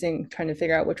I'm trying to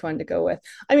figure out which one to go with.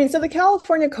 I mean, so the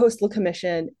California Coastal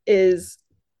Commission is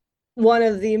one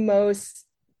of the most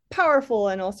powerful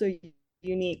and also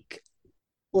unique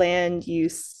land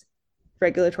use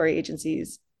regulatory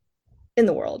agencies in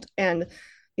the world. And,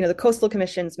 the Coastal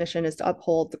Commission's mission is to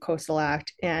uphold the Coastal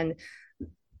Act. And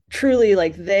truly,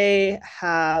 like,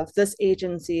 this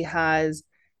agency has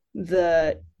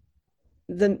the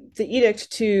the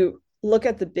edict to look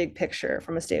at the big picture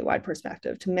from a statewide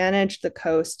perspective, to manage the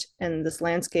coast and this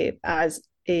landscape as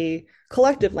a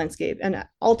collective landscape, and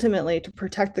ultimately to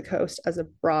protect the coast as a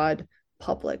broad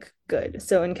public good.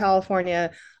 So in California,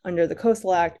 under the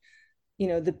Coastal Act,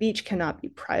 the beach cannot be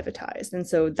privatized. And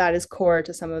so that is core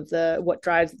to some of the what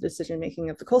drives the decision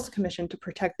making of the Coastal Commission, to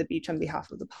protect the beach on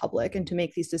behalf of the public and to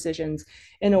make these decisions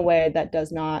in a way that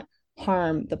does not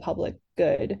harm the public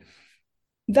good.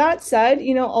 That said,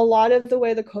 a lot of the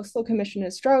way the Coastal Commission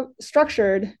is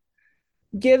structured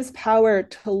gives power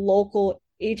to local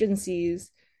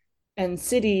agencies and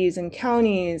cities and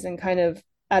counties, and kind of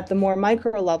at the more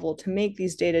micro level, to make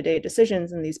these day-to-day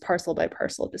decisions and these parcel by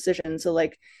parcel decisions. So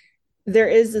like there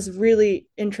is this really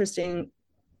interesting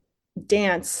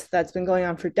dance that's been going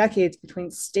on for decades between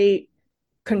state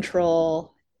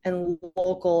control and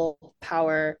local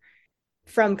power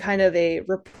from kind of a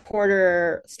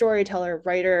reporter, storyteller,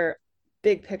 writer,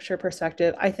 big picture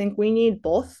perspective. I think we need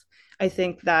both. I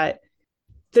think that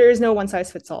there is no one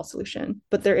size fits all solution,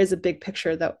 but there is a big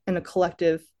picture that and a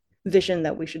collective vision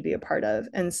that we should be a part of.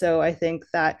 And so I think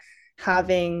that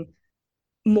having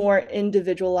more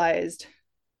individualized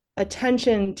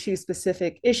attention to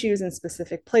specific issues in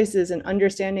specific places and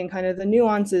understanding kind of the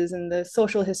nuances and the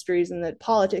social histories and the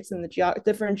politics and the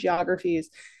different geographies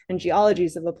and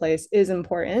geologies of a place is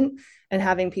important, and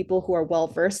having people who are well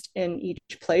versed in each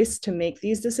place to make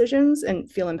these decisions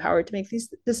and feel empowered to make these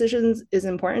decisions is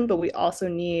important. But we also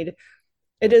need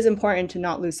it is important to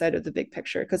not lose sight of the big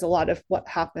picture, because a lot of what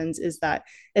happens is that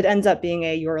it ends up being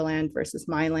a your land versus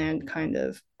my land kind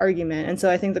of argument. And so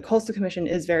I think the Coastal Commission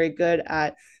is very good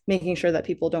at making sure that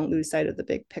people don't lose sight of the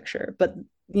big picture. But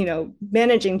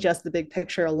managing just the big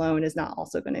picture alone is not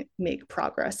also going to make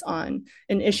progress on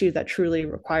an issue that truly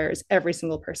requires every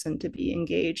single person to be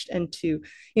engaged and to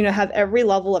have every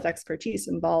level of expertise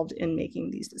involved in making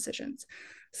these decisions.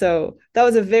 So that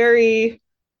was a very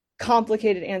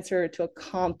complicated answer to a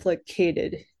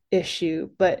complicated issue,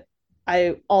 but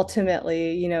I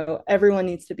ultimately, everyone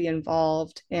needs to be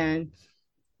involved. And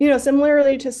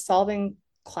similarly to solving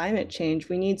climate change,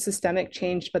 we need systemic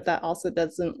change, but that also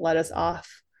doesn't let us off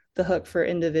the hook for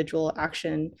individual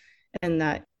action. And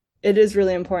that it is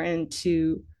really important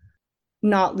to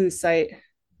not lose sight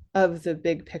of the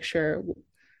big picture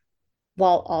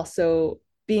while also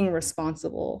being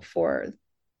responsible for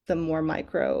the more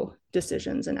micro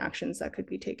decisions and actions that could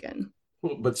be taken.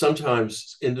 Well, but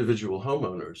sometimes individual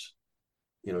homeowners,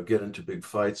 get into big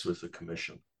fights with the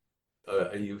commission.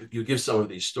 You give some of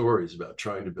these stories about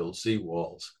trying to build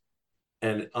seawalls,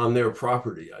 and on their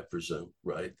property, I presume,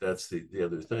 right? That's the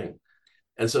other thing.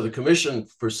 And so the commission,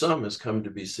 for some, has come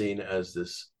to be seen as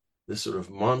this sort of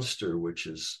monster, which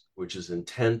is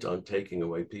intent on taking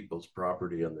away people's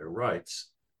property and their rights.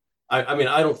 I mean,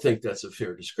 I don't think that's a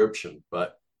fair description,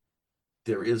 but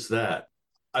there is that.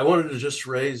 I wanted to just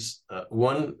raise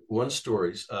one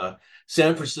story.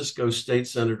 San Francisco State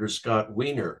Senator Scott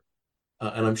Wiener,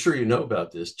 and I'm sure you know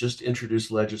about this, just introduced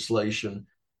legislation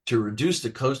to reduce the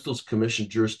Coastal Commission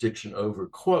jurisdiction over,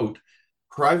 quote,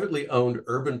 privately owned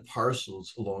urban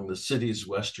parcels along the city's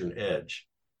western edge.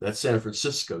 That's San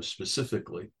Francisco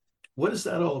specifically. What is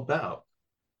that all about?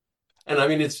 And I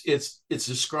mean, it's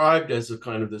described as a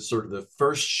kind of the sort of the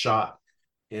first shot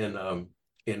in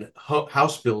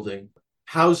house building,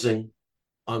 housing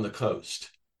on the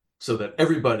coast, so that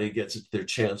everybody gets their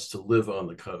chance to live on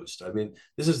the coast. I mean,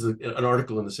 this is an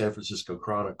article in the San Francisco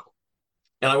Chronicle.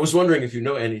 And I was wondering if you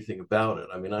know anything about it.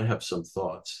 I mean, I have some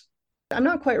thoughts. I'm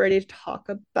not quite ready to talk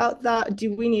about that.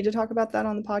 Do we need to talk about that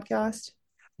on the podcast?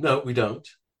 No, we don't.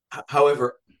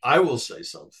 However, I will say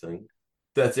something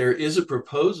that there is a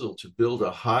proposal to build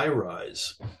a high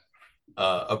rise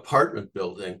apartment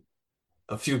building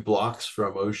a few blocks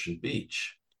from Ocean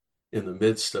Beach in the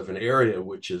midst of an area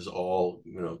which is all,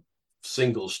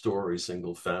 single story,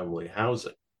 single family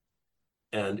housing.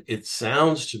 And it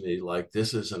sounds to me like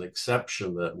this is an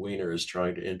exception that Wiener is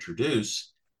trying to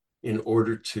introduce in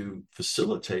order to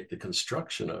facilitate the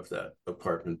construction of that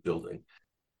apartment building.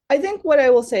 I think what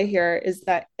I will say here is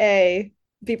that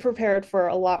be prepared for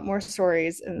a lot more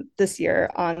stories this year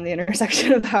on the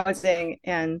intersection of housing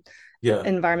and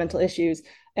environmental issues,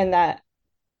 and that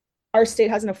our state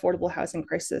has an affordable housing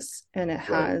crisis and it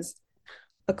has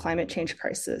a climate change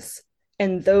crisis.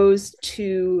 And those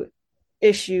two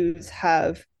issues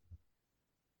have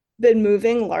been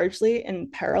moving largely in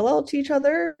parallel to each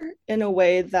other in a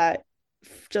way that,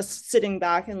 just sitting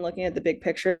back and looking at the big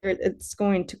picture, it's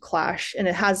going to clash, and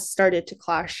it has started to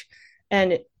clash.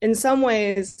 And in some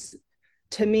ways,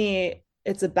 to me,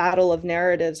 it's a battle of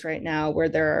narratives right now where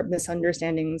there are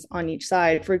misunderstandings on each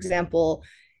side. For example,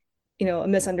 a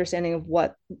misunderstanding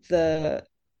of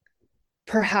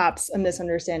perhaps a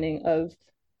misunderstanding of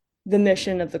the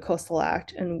mission of the Coastal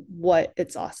Act and what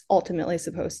it's ultimately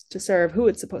supposed to serve, who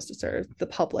it's supposed to serve, the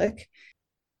public.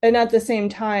 And at the same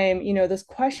time, this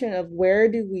question of where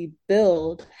do we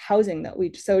build housing that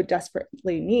we so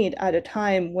desperately need at a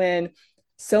time when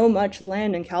so much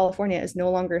land in California is no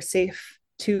longer safe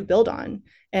to build on,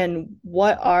 and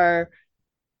what are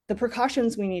the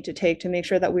precautions we need to take to make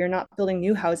sure that we are not building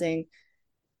new housing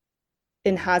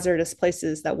in hazardous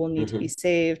places that will need to be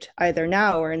saved either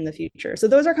now or in the future. So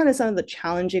those are kind of some of the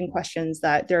challenging questions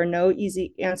that there are no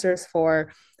easy answers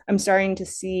for. I'm starting to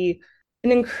see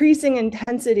an increasing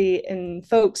intensity in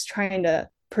folks trying to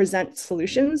present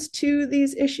solutions to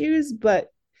these issues, but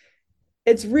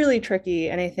it's really tricky.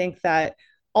 And I think that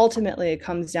ultimately it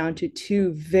comes down to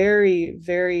two very,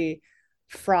 very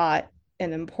fraught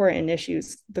and important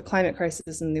issues: the climate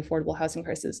crisis and the affordable housing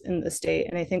crisis in the state.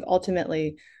 And I think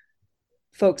ultimately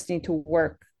folks need to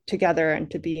work together and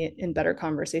to be in better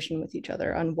conversation with each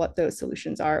other on what those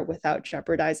solutions are without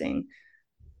jeopardizing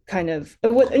kind of,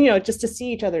 just to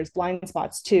see each other's blind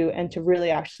spots too, and to really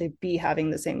actually be having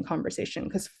the same conversation.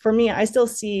 Because for me, I still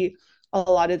see a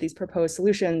lot of these proposed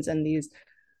solutions and these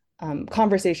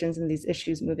conversations and these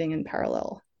issues moving in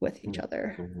parallel with each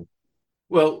other. Mm-hmm.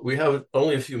 Well, we have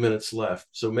only a few minutes left,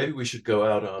 so maybe we should go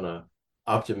out on a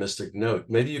optimistic note.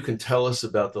 Maybe you can tell us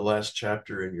about the last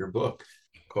chapter in your book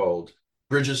called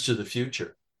Bridges to the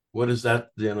Future. What is that,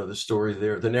 the story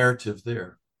there, the narrative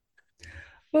there?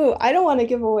 Oh, I don't want to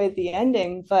give away the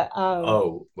ending, but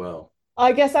Oh, well.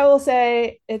 I guess I will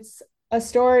say it's a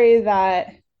story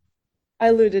that I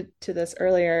alluded to this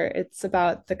earlier. It's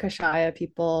about the Kashaya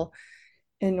people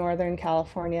in Northern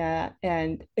California.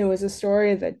 And it was a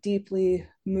story that deeply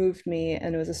moved me.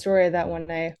 And it was a story that when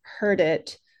I heard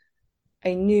it,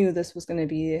 I knew this was going to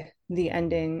be the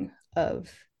ending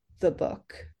of the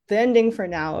book, the ending for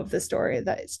now of the story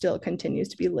that still continues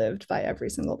to be lived by every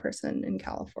single person in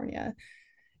California.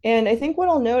 And I think what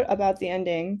I'll note about the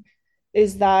ending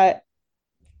is that,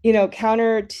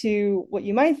 counter to what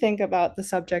you might think about the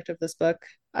subject of this book,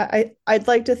 I'd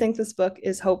like to think this book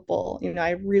is hopeful.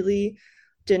 I really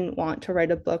didn't want to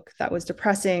write a book that was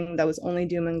depressing, that was only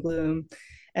doom and gloom.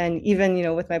 And even,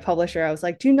 with my publisher, I was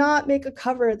like, do not make a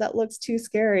cover that looks too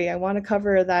scary. I want a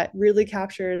cover that really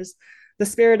captures the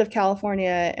spirit of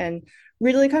California and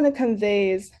really kind of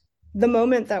conveys the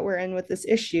moment that we're in with this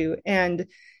issue. And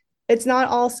it's not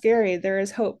all scary. There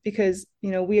is hope because,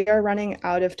 we are running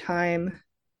out of time,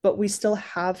 but we still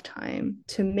have time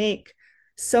to make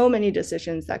so many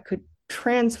decisions that could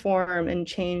transform and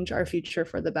change our future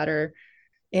for the better.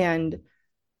 And,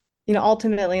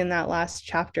 ultimately in that last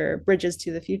chapter, Bridges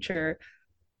to the Future,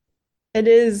 it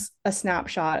is a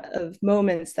snapshot of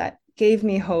moments that gave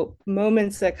me hope,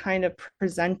 moments that kind of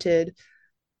presented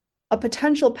a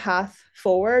potential path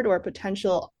forward or a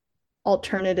potential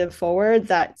alternative forward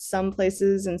that some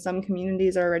places and some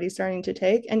communities are already starting to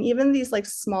take. And even these like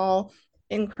small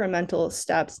incremental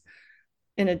steps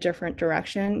in a different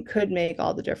direction could make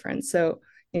all the difference. So,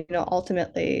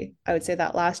 ultimately, I would say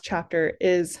that last chapter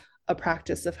is a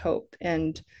practice of hope.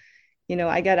 And,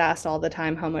 I get asked all the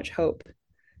time, how much hope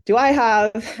do I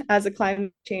have as a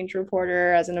climate change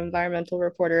reporter, as an environmental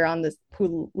reporter on this,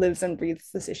 who lives and breathes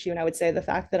this issue? And I would say the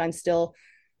fact that I'm still,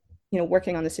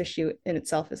 working on this issue in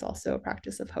itself is also a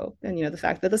practice of hope. And, the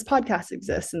fact that this podcast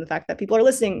exists and the fact that people are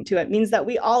listening to it means that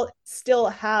we all still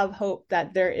have hope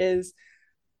that there is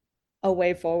a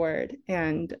way forward,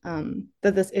 and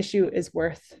that this issue is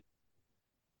worth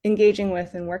engaging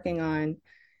with and working on.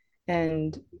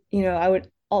 And, I would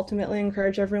ultimately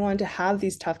encourage everyone to have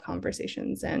these tough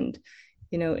conversations. And,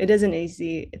 it isn't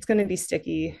easy. It's going to be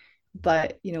sticky,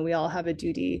 but, we all have a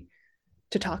duty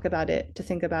to talk about it, to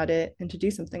think about it, and to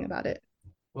do something about it.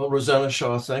 Well, Rosanna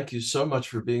Shaw, thank you so much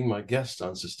for being my guest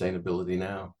on Sustainability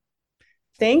Now.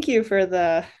 Thank you for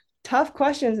the tough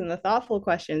questions and the thoughtful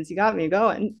questions. You got me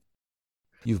going.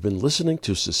 You've been listening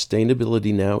to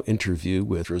Sustainability Now interview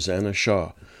with Rosanna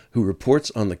Shaw, who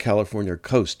reports on the California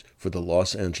coast for the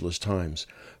Los Angeles Times.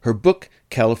 Her book,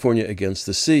 California Against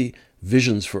the Sea,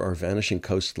 Visions for Our Vanishing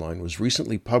Coastline, was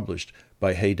recently published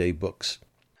by Heyday Books.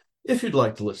 If you'd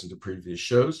like to listen to previous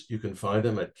shows, you can find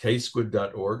them at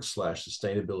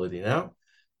ksquid.org/sustainabilitynow,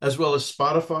 as well as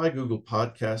Spotify, Google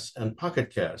Podcasts, and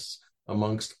Pocket Casts,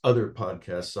 amongst other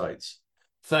podcast sites.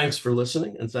 Thanks for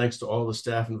listening, and thanks to all the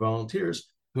staff and volunteers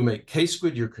who make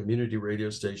K-Squid your community radio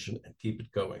station and keep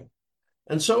it going.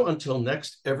 And so until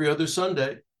next, every other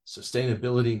Sunday,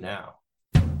 Sustainability Now.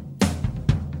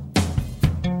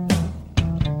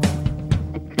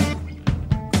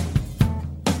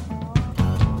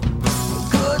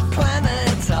 Good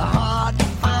planets are hard to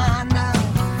find out.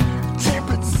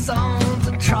 Temperate zones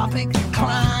and tropic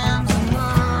climes, and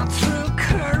on through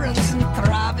currents and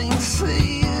thriving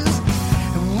seas,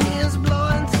 and winds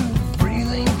blowing through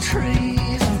breathing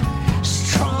trees, and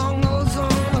strong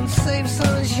ozone and safe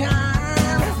sunshine.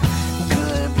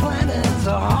 Good planets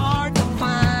are hard